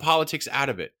take the politics out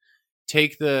of it.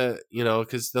 Take the,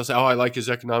 because they'll say, oh, I like his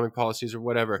economic policies or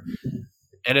whatever.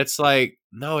 And it's like,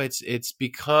 no, it's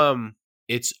become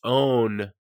its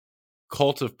own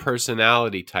cult of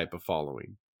personality type of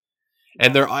following.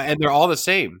 And they're all the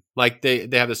same. Like they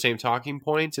have the same talking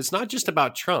points. It's not just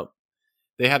about Trump.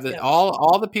 They have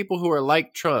all the people who are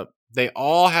like Trump. They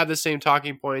all have the same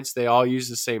talking points. They all use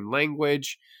the same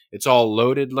language. It's all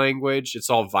loaded language. It's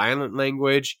all violent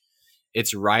language.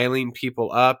 It's riling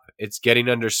people up. It's getting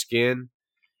under skin.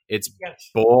 It's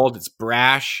bold. It's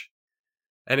brash.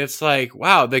 And it's like,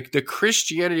 wow, the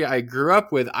Christianity I grew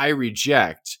up with, I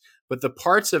reject. But the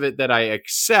parts of it that I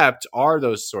accept are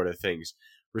those sort of things.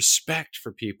 Respect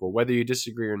for people, whether you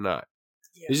disagree or not.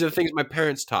 Yeah. These are the things my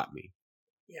parents taught me.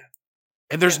 Yeah.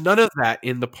 And there's none of that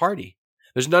in the party.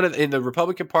 There's none of in the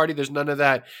Republican Party. There's none of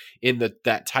that in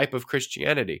that type of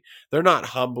Christianity. They're not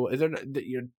humble. They're not,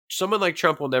 someone like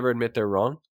Trump will never admit they're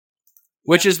wrong,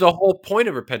 which is the whole point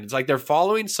of repentance. Like they're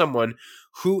following someone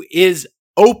who is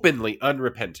openly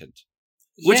unrepentant,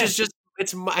 which is just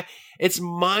it's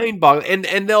mind-boggling.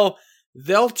 And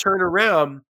they'll turn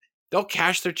around. They'll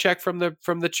cash their check from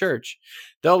the church.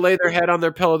 They'll lay their head on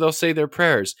their pillow. They'll say their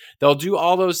prayers. They'll do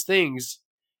all those things.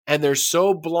 And they're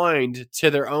so blind to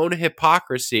their own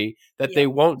hypocrisy that they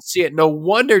won't see it. No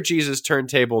wonder Jesus turned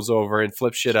tables over and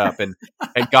flipped shit up and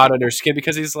got under skin,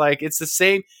 because he's like, it's the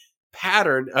same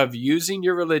pattern of using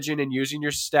your religion and using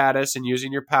your status and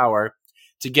using your power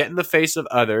to get in the face of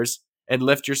others and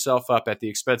lift yourself up at the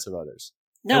expense of others.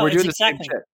 No, and we're doing exactly. the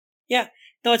same shit. Yeah,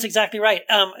 no, it's exactly right.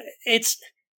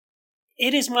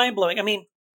 It is mind blowing. I mean,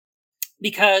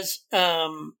 because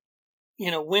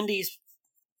Wendy's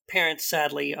parents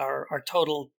sadly are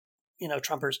total,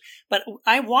 Trumpers. But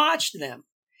I watched them.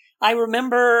 I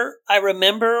remember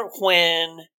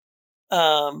when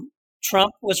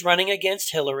Trump was running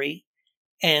against Hillary,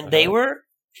 and they were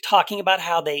talking about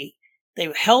how they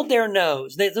held their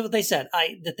nose. That's what they said.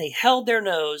 That they held their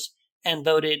nose and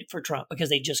voted for Trump because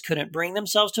they just couldn't bring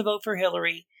themselves to vote for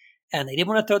Hillary, and they didn't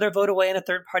want to throw their vote away in a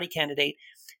third party candidate.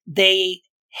 They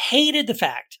hated the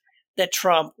fact that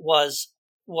Trump was.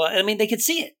 Well, I mean, they could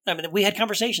see it. I mean, we had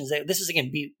conversations. This is,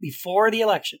 again, before the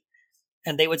election.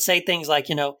 And they would say things like,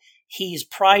 he's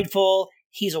prideful,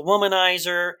 he's a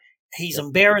womanizer, he's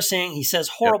embarrassing, he says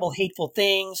horrible, hateful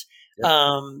things.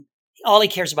 All he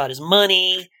cares about is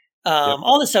money,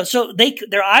 all this stuff. So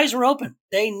their eyes were open.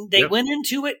 They went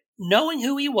into it knowing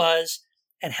who he was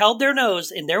and held their nose,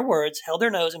 in their words, held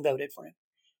their nose and voted for him.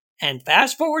 And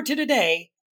fast forward to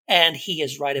today, and he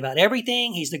is right about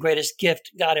everything. He's the greatest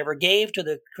gift God ever gave to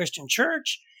the Christian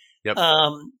church. Yep.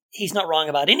 He's not wrong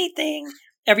about anything.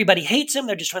 Everybody hates him.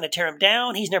 They're just trying to tear him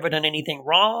down. He's never done anything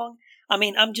wrong. I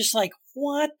mean, I'm just like,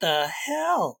 what the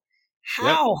hell?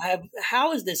 How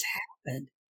has this happened?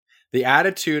 The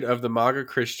attitude of the MAGA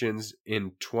Christians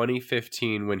in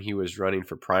 2015 when he was running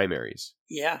for primaries.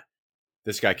 Yeah.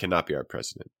 This guy cannot be our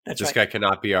president. This guy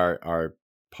cannot be our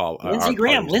Lindsey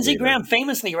Graham. Lindsey Graham,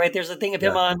 famously, right? There's a thing of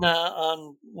him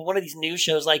on one of these news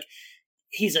shows. Like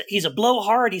he's a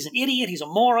blowhard. He's an idiot. He's a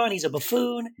moron. He's a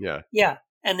buffoon. Yeah.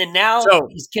 And then now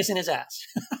he's kissing his ass.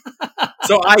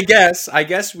 So I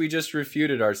guess we just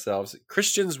refuted ourselves.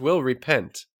 Christians will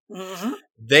repent. Mm-hmm.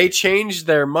 They changed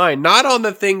their mind, not on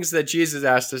the things that Jesus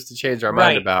asked us to change our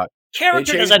mind about.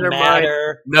 Character doesn't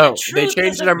matter. No, they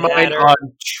changed their mind on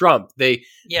Trump. They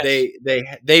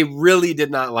really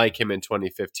did not like him in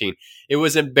 2015. It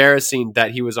was embarrassing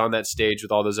that he was on that stage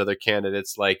with all those other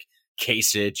candidates like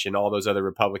Kasich and all those other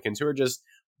Republicans who are just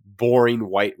boring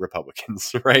white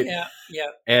Republicans, right? Yeah.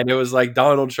 And it was like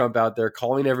Donald Trump out there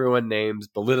calling everyone names,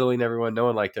 belittling everyone. No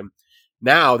one liked him.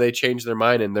 Now they changed their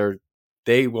mind and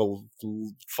they will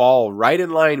fall right in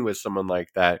line with someone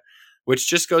like that, which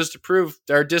just goes to prove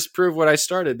or disprove what I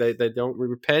started. They don't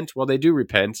repent. Well, they do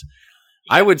repent.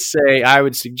 Yeah. I would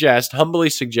humbly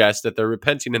suggest that they're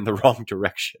repenting in the wrong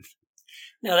direction.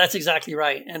 No, that's exactly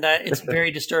right. And that it's very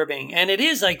disturbing. And it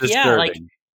is like, disturbing.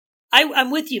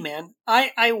 I'm with you, man.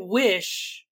 I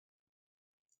wish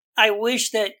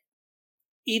that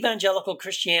evangelical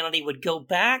Christianity would go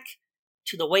back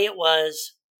to the way it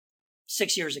was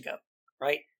 6 years ago,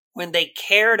 right? When they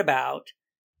cared about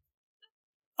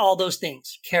all those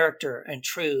things, character and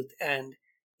truth and,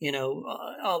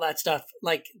 all that stuff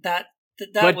like that.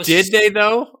 But was, did they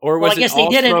though? Or was I guess they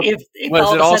didn't.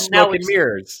 Was it all smoke and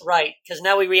mirrors? Right. Because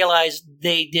now we realize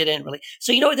they didn't really.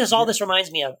 So you know what this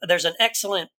reminds me of? There's an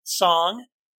excellent song.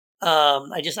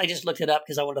 I just looked it up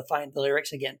because I wanted to find the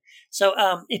lyrics again. So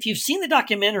if you've seen the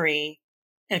documentary,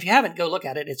 and if you haven't, go look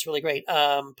at it. It's really great.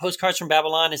 Postcards from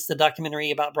Babylon. It's the documentary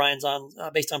about Brian Zahn,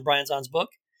 based on Brian Zahn's book.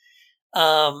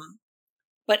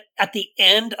 But at the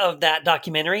end of that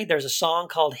documentary, there's a song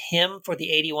called Hymn for the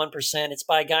 81%. It's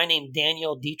by a guy named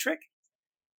Daniel Dietrich,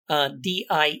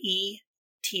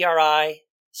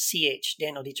 Trich,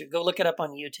 Daniel Dietrich. Go look it up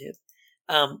on YouTube.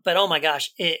 But oh my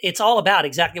gosh, it's all about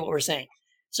exactly what we're saying.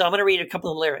 So I'm going to read a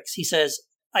couple of lyrics. He says,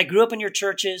 I grew up in your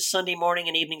churches, Sunday morning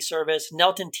and evening service,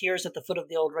 knelt in tears at the foot of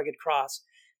the old rugged cross.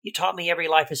 You taught me every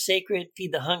life is sacred,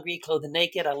 feed the hungry, clothe the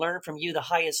naked. I learned from you the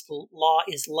highest law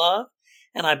is love.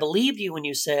 And I believed you when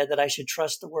you said that I should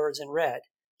trust the words in red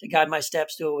to guide my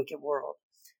steps through a wicked world.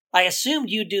 I assumed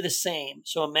you'd do the same,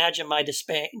 so imagine my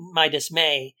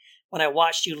dismay when I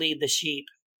watched you lead the sheep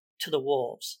to the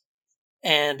wolves.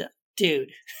 And dude,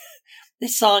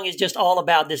 this song is just all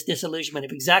about this disillusionment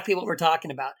of exactly what we're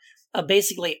talking about.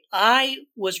 Basically, I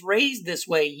was raised this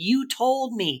way. You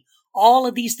told me all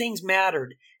of these things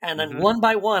mattered. And then one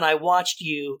by one, I watched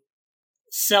you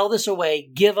sell this away,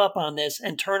 give up on this,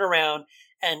 and turn around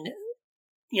and,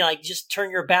 like just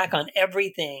turn your back on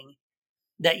everything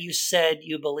that you said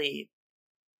you believe.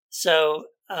 So,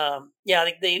 I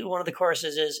think one of the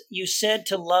choruses is, you said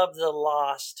to love the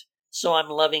lost, so I'm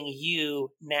loving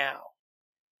you now.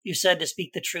 You said to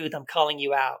speak the truth, I'm calling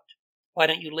you out. Why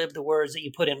don't you live the words that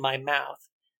you put in my mouth?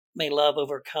 May love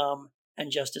overcome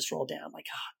and justice roll down. Like,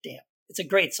 damn. It's a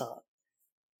great song.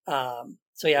 I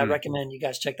recommend you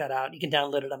guys check that out. You can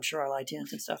download it, I'm sure, on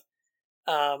iTunes and stuff.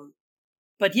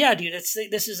 But yeah, dude,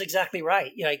 this is exactly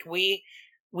right. Like we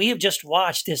have just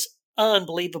watched this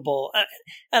unbelievable,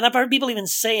 and I've heard people even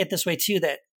say it this way too,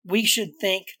 that we should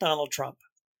thank Donald Trump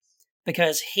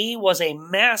because he was a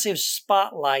massive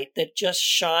spotlight that just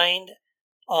shined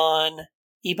on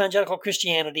evangelical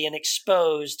Christianity and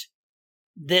exposed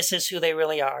this is who they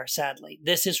really are, sadly.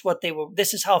 This is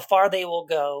how far they will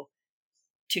go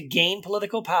to gain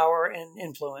political power and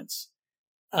influence.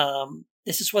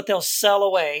 This is what they'll sell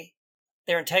away,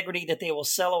 their integrity that they will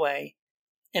sell away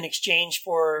in exchange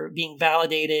for being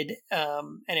validated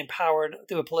and empowered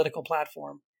through a political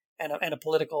platform and a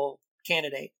political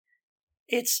candidate.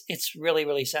 It's really,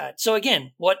 really sad. So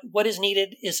again, what is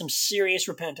needed is some serious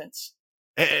repentance.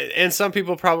 And some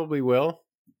people probably will.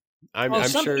 I'm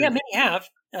sure. Yeah, many have.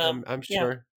 I'm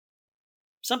sure.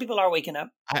 Some people are waking up.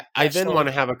 I then want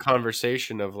to have a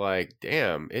conversation of like,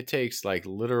 damn, it takes like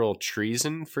literal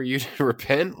treason for you to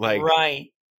repent. Like, right.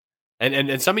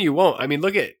 And some of you won't. I mean,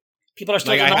 look at people are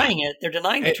still denying it. They're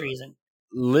denying the treason.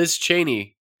 Liz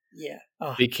Cheney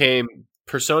became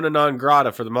persona non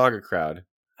grata for the MAGA crowd.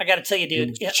 I got to tell you,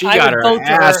 dude, she got her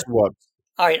ass whooped.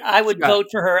 All right, I would vote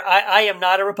for her. I am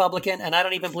not a Republican, and I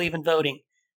don't even believe in voting.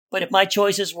 But if my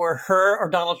choices were her or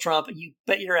Donald Trump, you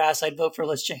bet your ass I'd vote for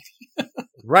Liz Cheney.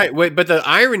 Right. Wait, but the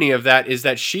irony of that is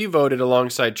that she voted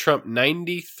alongside Trump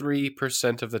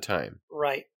 93% of the time.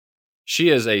 Right. She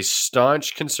is a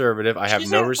staunch conservative. I have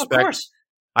no respect. Of course.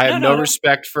 I have no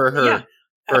respect for her,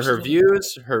 for her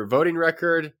views, her voting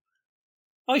record.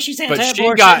 Oh, she's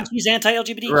anti-abortion. She's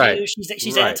anti-LGBTQ. Right,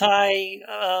 she's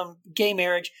anti-gay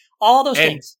marriage. All those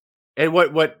things. And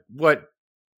what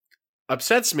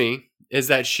upsets me is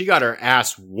that she got her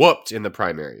ass whooped in the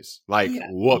primaries. Like,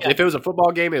 whooped. Yeah. If it was a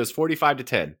football game, it was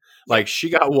 45-10. Like, she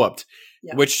got whooped.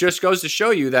 Yeah. Which just goes to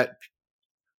show you that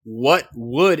what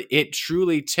would it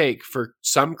truly take for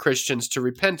some Christians to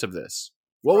repent of this?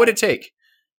 What would it take?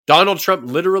 Donald Trump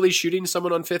literally shooting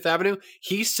someone on Fifth Avenue?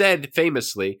 He said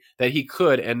famously that he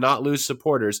could and not lose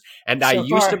supporters. And I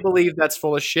used to believe that's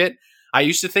full of shit. I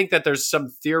used to think that there's some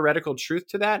theoretical truth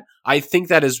to that. I think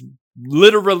that is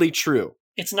literally true.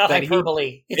 It's not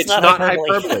hyperbole. It's not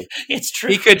hyperbole. It's true.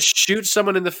 He could shoot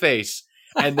someone in the face,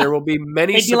 and there will be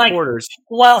many supporters. Like,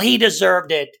 well, he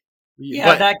deserved it.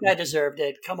 Yeah, that guy deserved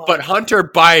it. Come on. But Hunter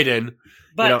Biden,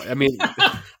 but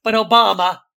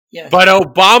Obama. Yeah. But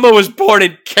Obama was born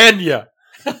in Kenya.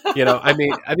 I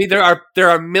mean, there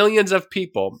are millions of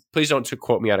people. Please don't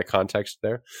quote me out of context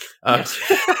there.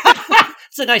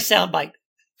 It's a nice soundbite.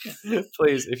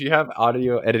 Please, if you have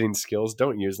audio editing skills,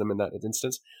 don't use them in that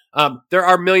instance. There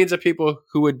are millions of people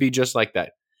who would be just like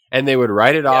that, and they would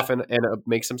write it off and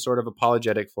make some sort of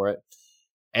apologetic for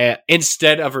it,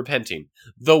 instead of repenting.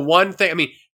 The one thing, I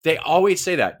mean, they always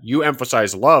say that you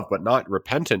emphasize love, but not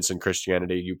repentance in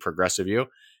Christianity. You progressive, you.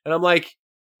 And I'm like,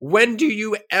 when do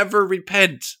you ever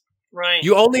repent? Right.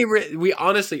 We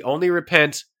honestly only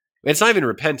repent. It's not even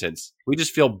repentance. We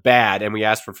just feel bad and we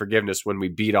ask for forgiveness when we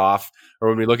beat off or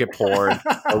when we look at porn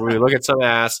or when we look at some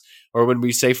ass or when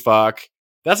we say fuck.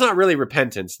 That's not really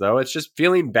repentance, though. It's just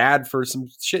feeling bad for some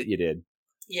shit you did.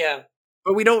 Yeah.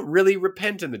 But we don't really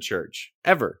repent in the church,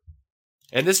 ever.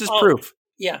 And this is proof.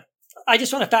 Yeah. I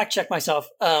just want to fact check myself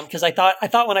because I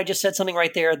thought when I just said something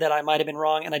right there that I might have been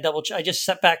wrong, and I just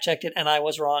fact checked it and I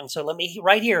was wrong. So let me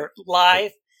right here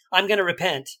live. I'm going to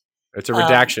repent. It's a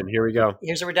redaction. Here we go.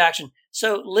 Here's a redaction.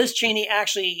 So Liz Cheney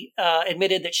actually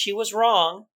admitted that she was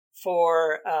wrong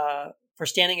for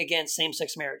standing against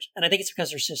same-sex marriage, and I think it's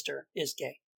because her sister is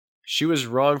gay. She was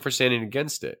wrong for standing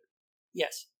against it.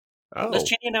 Yes. Oh. Liz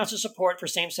Cheney announced his support for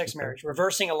same-sex marriage,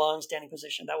 reversing a long-standing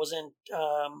position. That was in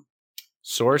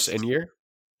source and year.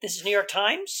 This is New York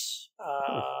Times.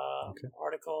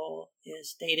 Article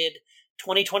is dated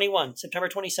 2021, September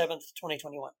 27th,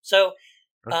 2021. So,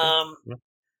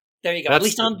 there you go. At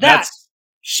least on that,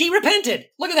 she repented.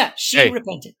 Look at that. She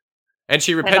repented. And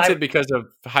she repented because of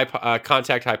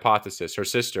contact hypothesis. Her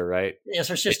sister, right? Yes,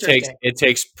 her sister. It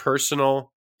takes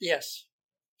personal. Yes.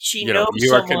 She knows you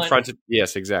someone. are confronted.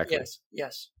 Yes, exactly.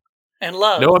 Yes. And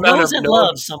love.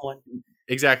 Loves someone.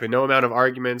 Exactly. No amount of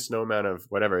arguments, no amount of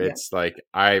whatever. Yeah. It's like,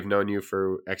 I've known you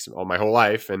for all my whole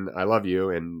life, and I love you,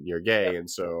 and you're gay, and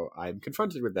so I'm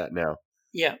confronted with that now.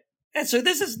 Yeah. And so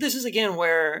this is again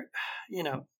where,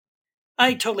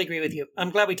 I totally agree with you. I'm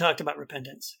glad we talked about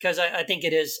repentance, because I think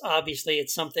it is, obviously,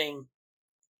 it's something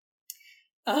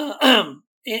in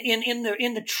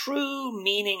the true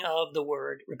meaning of the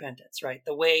word repentance, right?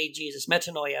 The way Jesus,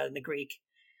 metanoia in the Greek,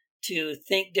 to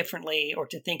think differently or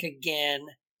to think again,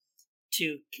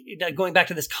 to going back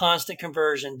to this constant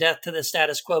conversion, death to the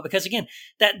status quo, because again,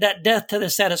 that death to the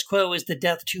status quo is the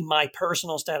death to my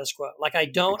personal status quo. Like I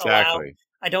don't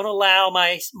allow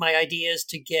my ideas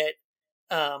to get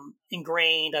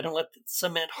ingrained. I don't let the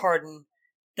cement harden,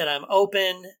 that I'm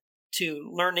open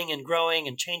to learning and growing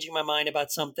and changing my mind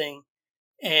about something.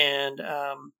 And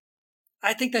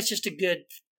I think that's just a good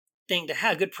thing to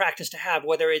have, good practice to have,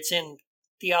 whether it's in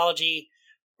theology,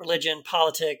 religion,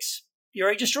 politics,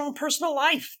 just your own personal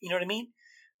life. You know what I mean?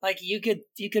 Like you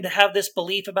could have this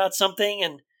belief about something,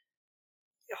 and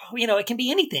it can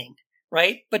be anything,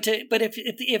 right? But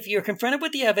if you're confronted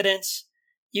with the evidence,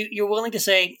 you're willing to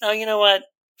say, oh, you know what,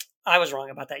 I was wrong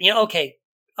about that.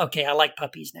 Okay, I like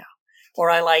puppies now,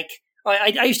 or I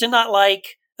used to not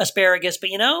like asparagus, but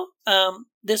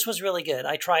this was really good.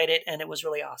 I tried it and it was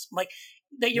really awesome. Like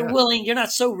that, you're willing. You're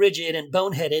not so rigid and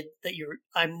boneheaded that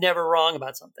I'm never wrong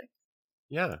about something.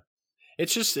 Yeah.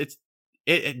 It's just,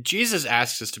 Jesus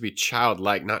asks us to be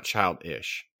childlike, not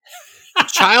childish.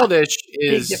 Childish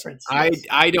is, big difference, yes.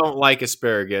 I don't like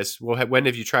asparagus. Well, when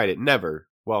have you tried it? Never.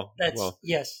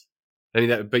 Yes. I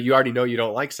mean, but you already know you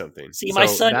don't like something. See, my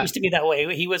son used to be that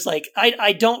way. He was like,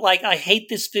 I hate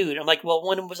this food. I'm like, well,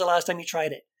 when was the last time you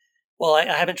tried it? Well, I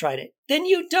haven't tried it. Then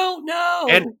you don't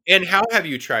know. And how have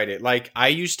you tried it? Like, I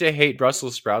used to hate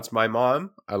Brussels sprouts. My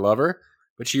mom, I love her,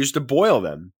 but she used to boil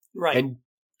them. Right. And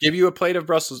give you a plate of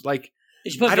Brussels. Like,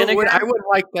 did you put vinegar? I would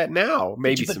like that now.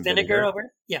 Maybe did you put some vinegar over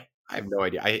it? Yeah. I have no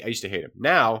idea. I used to hate them.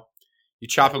 Now, you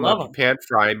chop them up, you pan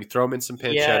fry them, you throw them in some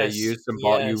pancetta, you use some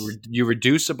you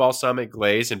reduce a balsamic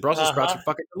glaze, and Brussels sprouts are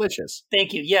fucking delicious.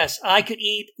 Thank you. Yes, I could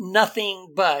eat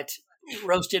nothing but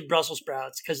roasted Brussels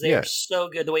sprouts because they are so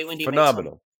good. The way Wendy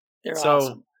phenomenal. Makes them. They're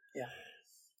awesome. Yeah.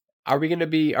 Are we going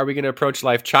to approach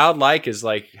life childlike is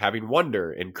like having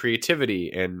wonder and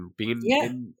creativity and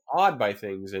being awed by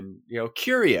things and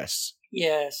curious.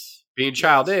 Yes. Being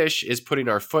childish is putting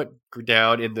our foot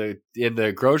down in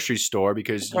the grocery store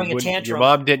because your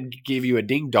mom didn't give you a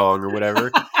ding dong or whatever,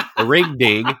 a ring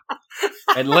ding,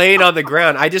 and laying on the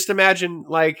ground. I just imagine,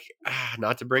 like,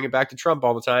 not to bring it back to Trump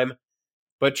all the time,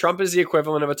 but Trump is the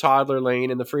equivalent of a toddler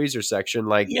laying in the freezer section,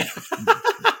 like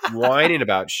whining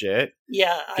about shit.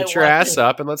 Yeah, get your ass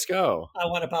up and let's go. I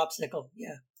want a popsicle.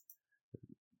 Yeah.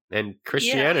 And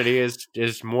Christianity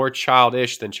is more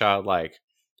childish than childlike.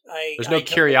 There's no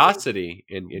curiosity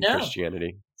in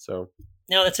Christianity. So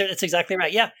no, that's exactly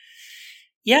right. Yeah,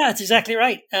 it's exactly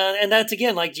right. And that's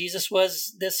again, like Jesus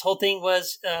was. This whole thing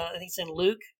was. I think it's in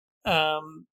Luke.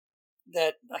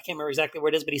 That I can't remember exactly where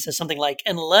it is, but he says something like,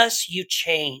 "Unless you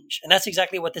change," and that's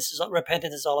exactly what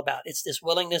repentance is all about. It's this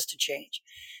willingness to change.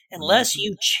 Unless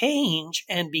you change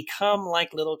and become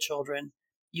like little children,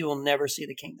 you will never see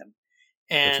the kingdom.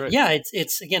 And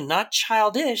it's again not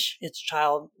childish; it's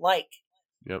childlike.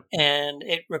 Yep. And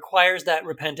it requires that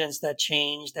repentance, that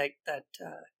change, that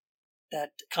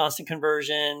constant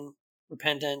conversion,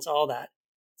 repentance, all that.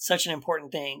 Such an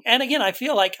important thing. And again, I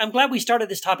feel like I'm glad we started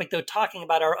this topic though, talking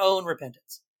about our own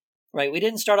repentance, right? We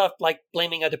didn't start off like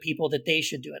blaming other people that they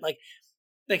should do it, like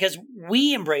because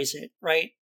we embrace it,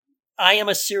 right? I am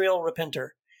a serial repenter,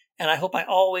 and I hope I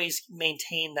always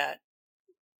maintain that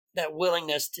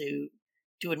willingness to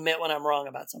admit when I'm wrong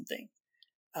about something.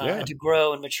 And to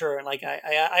grow and mature. And like,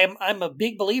 I'm a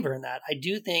big believer in that. I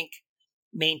do think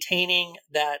maintaining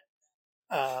that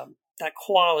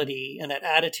quality and that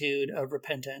attitude of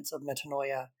repentance, of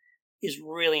metanoia, is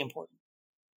really important.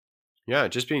 Yeah.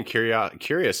 Just being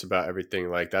curious about everything.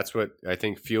 Like that's what I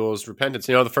think fuels repentance.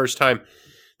 The first time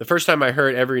the first time I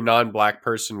heard every non-black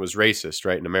person was racist,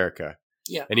 right, in America.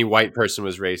 Yeah. Any white person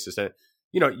was racist. And,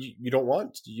 you don't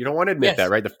want to admit Yes. that,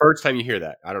 right? The first time you hear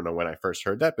that, I don't know when I first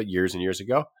heard that, but years and years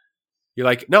ago, you're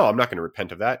like, no, I'm not going to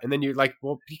repent of that. And then you're like,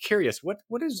 well, be curious. What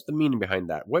is the meaning behind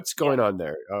that? What's going on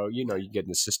there? Oh, you get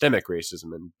into systemic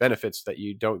racism and benefits that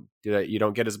you don't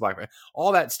get as a black man.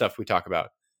 All that stuff we talk about.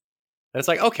 And it's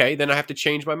like, okay, then I have to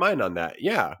change my mind on that.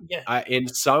 Yeah. In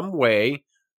some way,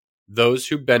 those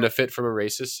who benefit from a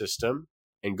racist system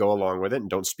and go along with it and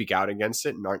don't speak out against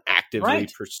it and aren't actively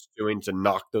pursuing to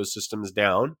knock those systems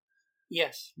down.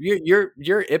 Yes. You're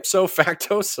ipso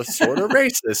facto sort of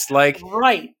racist. Like,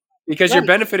 right. Because you're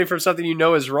benefiting from something you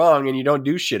know is wrong and you don't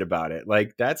do shit about it.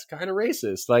 Like, that's kind of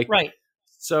racist. Like, right.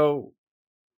 So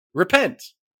repent.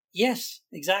 Yes,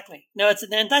 exactly. No,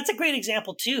 and that's a great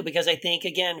example too, because I think,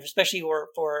 again, especially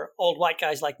for old white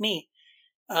guys like me,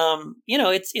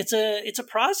 it's a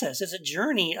process. It's a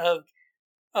journey of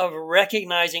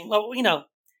recognizing,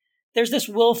 there's this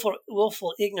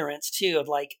willful ignorance too of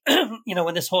like,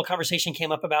 when this whole conversation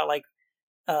came up about like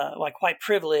white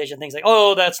privilege and things like,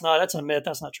 oh, that's a myth.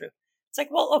 That's not true. It's like,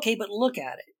 well, okay, but look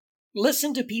at it.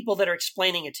 Listen to people that are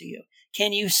explaining it to you.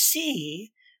 Can you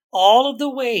see all of the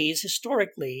ways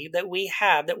historically that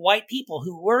white people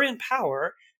who were in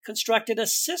power constructed a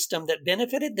system that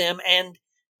benefited them and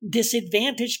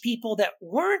disadvantaged people that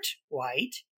weren't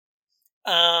white?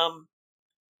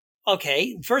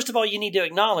 Okay, first of all, you need to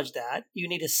acknowledge that. You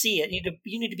need to see it. You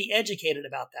need to be educated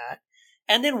about that.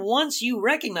 And then once you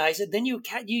recognize it, then you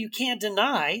can't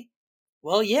deny,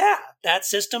 well, yeah, that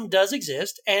system does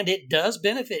exist and it does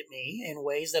benefit me in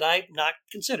ways that I've not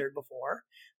considered before,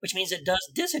 which means it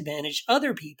does disadvantage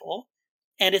other people,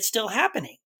 and it's still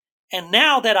happening. And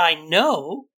now that I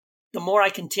know, the more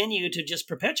I continue to just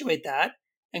perpetuate that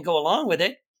and go along with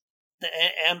it,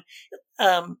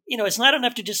 it's not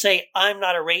enough to just say, I'm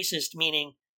not a racist,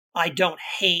 meaning I don't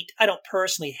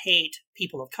personally hate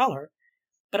people of color.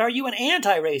 But are you an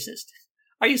anti-racist?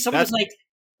 Are you someone who's like,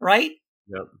 right?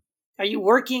 Yep. Are you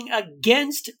working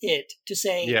against it to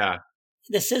say,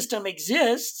 the system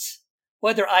exists,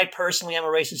 whether I personally am a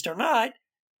racist or not,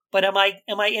 but am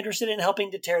I interested in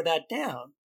helping to tear that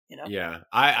down? Yeah.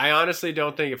 I honestly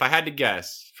don't think, if I had to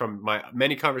guess from my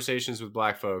many conversations with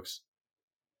black folks,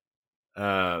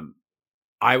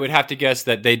 I would have to guess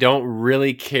that they don't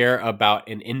really care about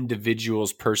an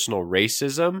individual's personal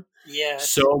racism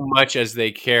so much as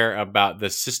they care about the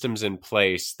systems in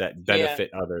place that benefit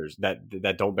others,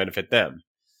 that don't benefit them.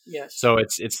 Yes. So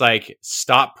it's like,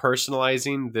 stop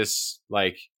personalizing this.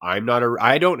 Like, I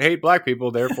don't hate black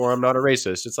people, therefore I'm not a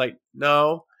racist. It's like,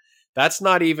 no, that's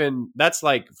like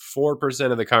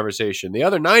 4% of the conversation. The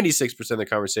other 96% of the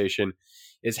conversation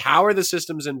is, how are the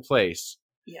systems in place?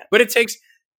 Yeah. But it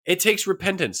takes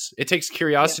repentance. It takes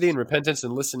curiosity and repentance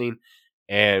and listening.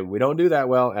 And we don't do that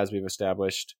well, as we've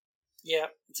established. Yeah.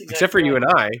 Exactly except for you and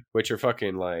I, which are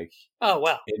fucking like, oh,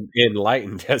 wow.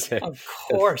 Enlightened. Of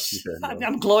course.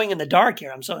 I'm glowing in the dark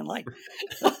here. I'm so enlightened.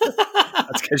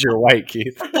 That's because you're white,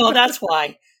 Keith. No, that's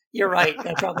why. You're right.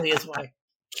 That probably is why.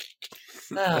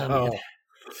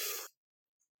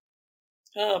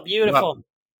 Oh, beautiful. Well,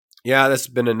 yeah, that's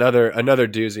been another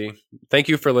doozy. Thank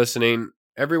you for listening.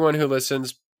 Everyone who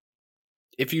listens,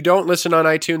 if you don't listen on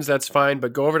iTunes, that's fine,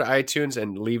 but go over to iTunes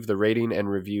and leave the rating and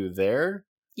review there.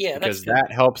 Yeah, because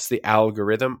that helps the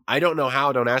algorithm. I don't know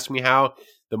how. Don't ask me how.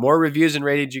 The more reviews and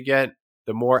ratings you get,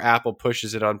 the more Apple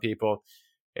pushes it on people.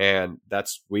 And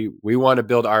that's, we want to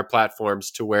build our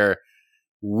platforms to where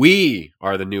we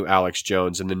are the new Alex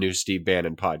Jones and the new Steve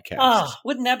Bannon podcast. Oh,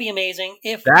 wouldn't that be amazing?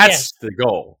 That's the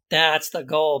goal. That's the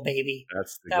goal, baby.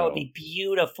 That would be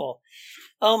beautiful.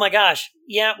 Oh my gosh.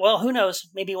 Yeah. Well, who knows?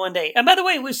 Maybe one day. And by the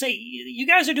way, we say you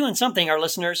guys are doing something, our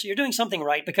listeners. You're doing something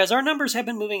right, because our numbers have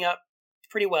been moving up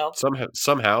pretty well.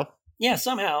 Somehow. Yeah,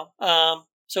 somehow.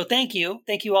 So thank you.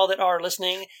 Thank you all that are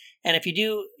listening. And if you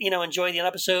do, enjoy the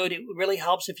episode, it really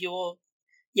helps if you will,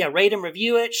 rate and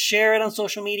review it, share it on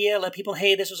social media, let people,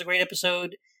 hey, this was a great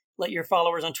episode. Let your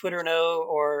followers on Twitter know,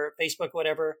 or Facebook,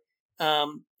 whatever. That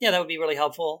would be really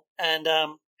helpful. And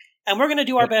we're going to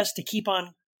do our best to keep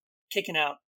on kicking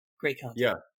out great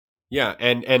content. Yeah.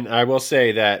 And I will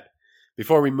say that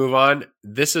before we move on,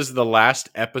 this is the last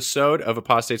episode of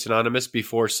Apostates Anonymous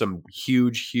before some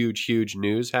huge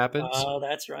news happens. Oh,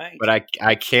 that's right. But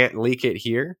I can't leak it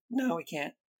here. No, we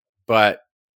can't. But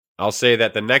I'll say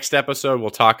that the next episode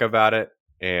we'll talk about it,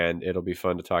 and it'll be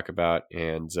fun to talk about.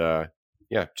 And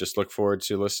just look forward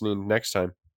to listening next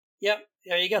time. Yep.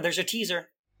 There you go. There's your teaser.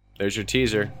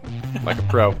 Like a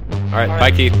pro. All right.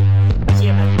 Bye, Keith. See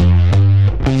you,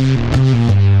 man.